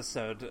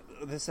episode.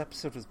 This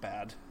episode was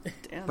bad.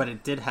 Damn. But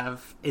it did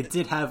have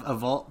a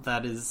vault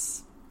that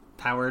is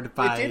powered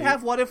by... It did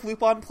have What If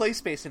Lupin Play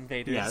Space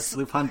Invaders. Yes,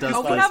 Lupin does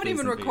Oh, we play haven't Space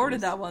even Invaders. recorded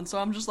that one, so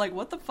I'm just like,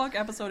 what the fuck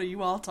episode are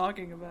you all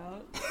talking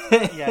about?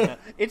 Yeah, no,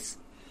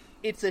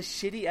 it's a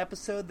shitty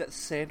episode that's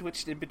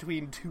sandwiched in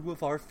between two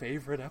of our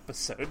favorite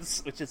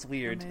episodes, which is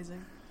weird.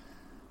 Amazing.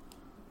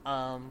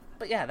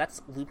 But yeah,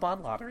 that's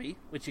Lupin Lottery,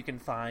 which you can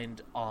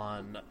find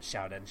on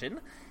Shout Engine,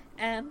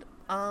 and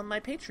on my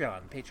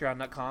Patreon,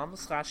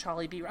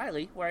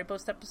 patreon.com/HollyBRiley, where I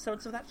post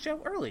episodes of that show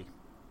early.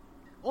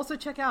 Also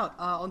check out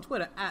on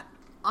Twitter at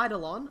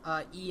Eidolon,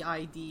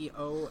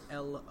 EIDOLON,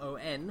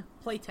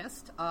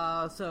 playtest.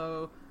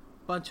 So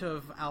a bunch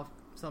of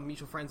some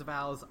mutual friends of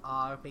ours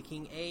are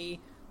making a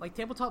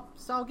tabletop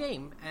style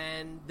game,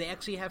 and they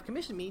actually have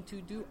commissioned me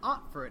to do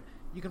art for it.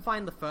 You can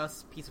find the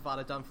first piece of art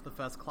I've done for the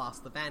first class,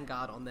 the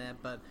Vanguard, on there,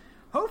 but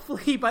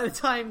hopefully by the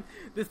time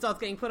this starts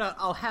getting put out,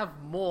 I'll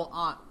have more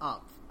art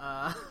up.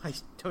 I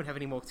don't have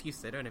any more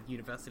excuses. I don't have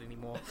university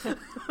anymore.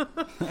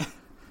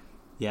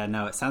 Yeah,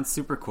 no, it sounds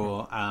super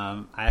cool.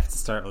 I have to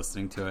start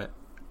listening to it.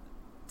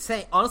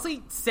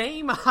 Honestly,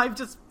 same. I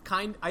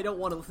don't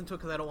want to listen to it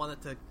because I don't want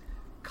it to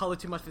color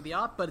too much for the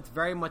art, but it's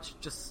very much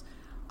just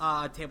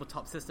a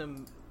tabletop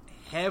system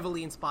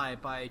heavily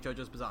inspired by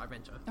JoJo's Bizarre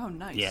Adventure. Oh,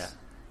 nice. Yeah.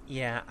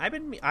 Yeah, I've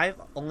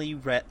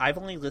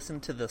only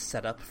listened to the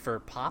setup for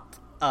Pop.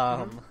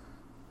 I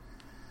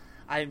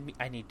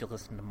need to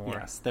listen to more.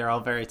 Yes, they're all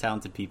very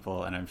talented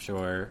people, and I'm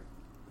sure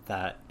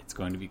that it's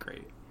going to be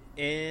great.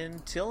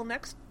 Until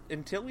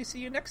we see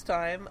you next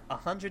time,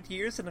 100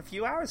 years and a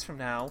few hours from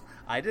now.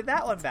 I did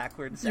that one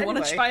backwards. You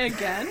want to try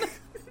again?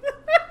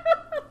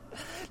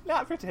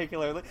 Not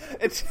particularly.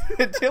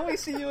 Until we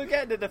see you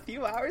again in a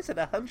few hours and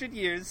 100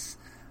 years,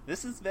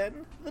 this has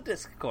been the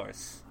Disc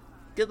Course.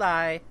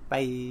 Goodbye.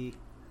 Bye.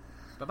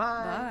 Bye-bye.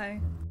 Bye.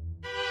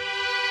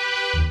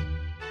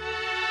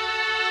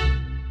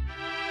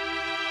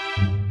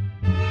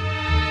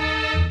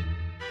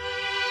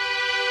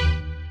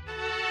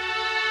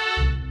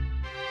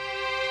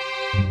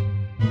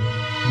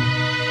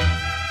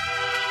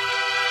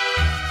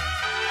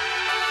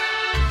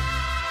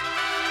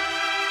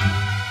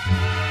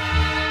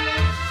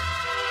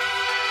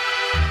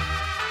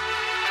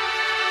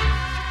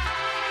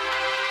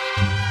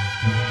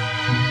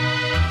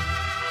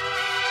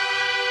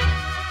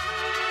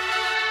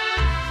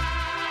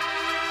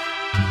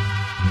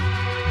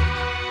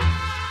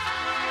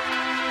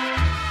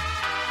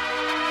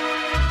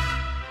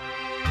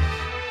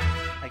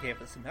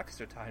 Some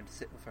extra time to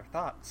sit with our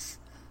thoughts.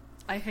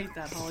 I hate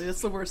that, Holly.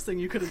 That's the worst thing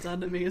you could have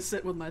done to me is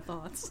sit with my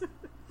thoughts.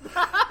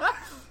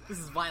 This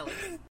is violence.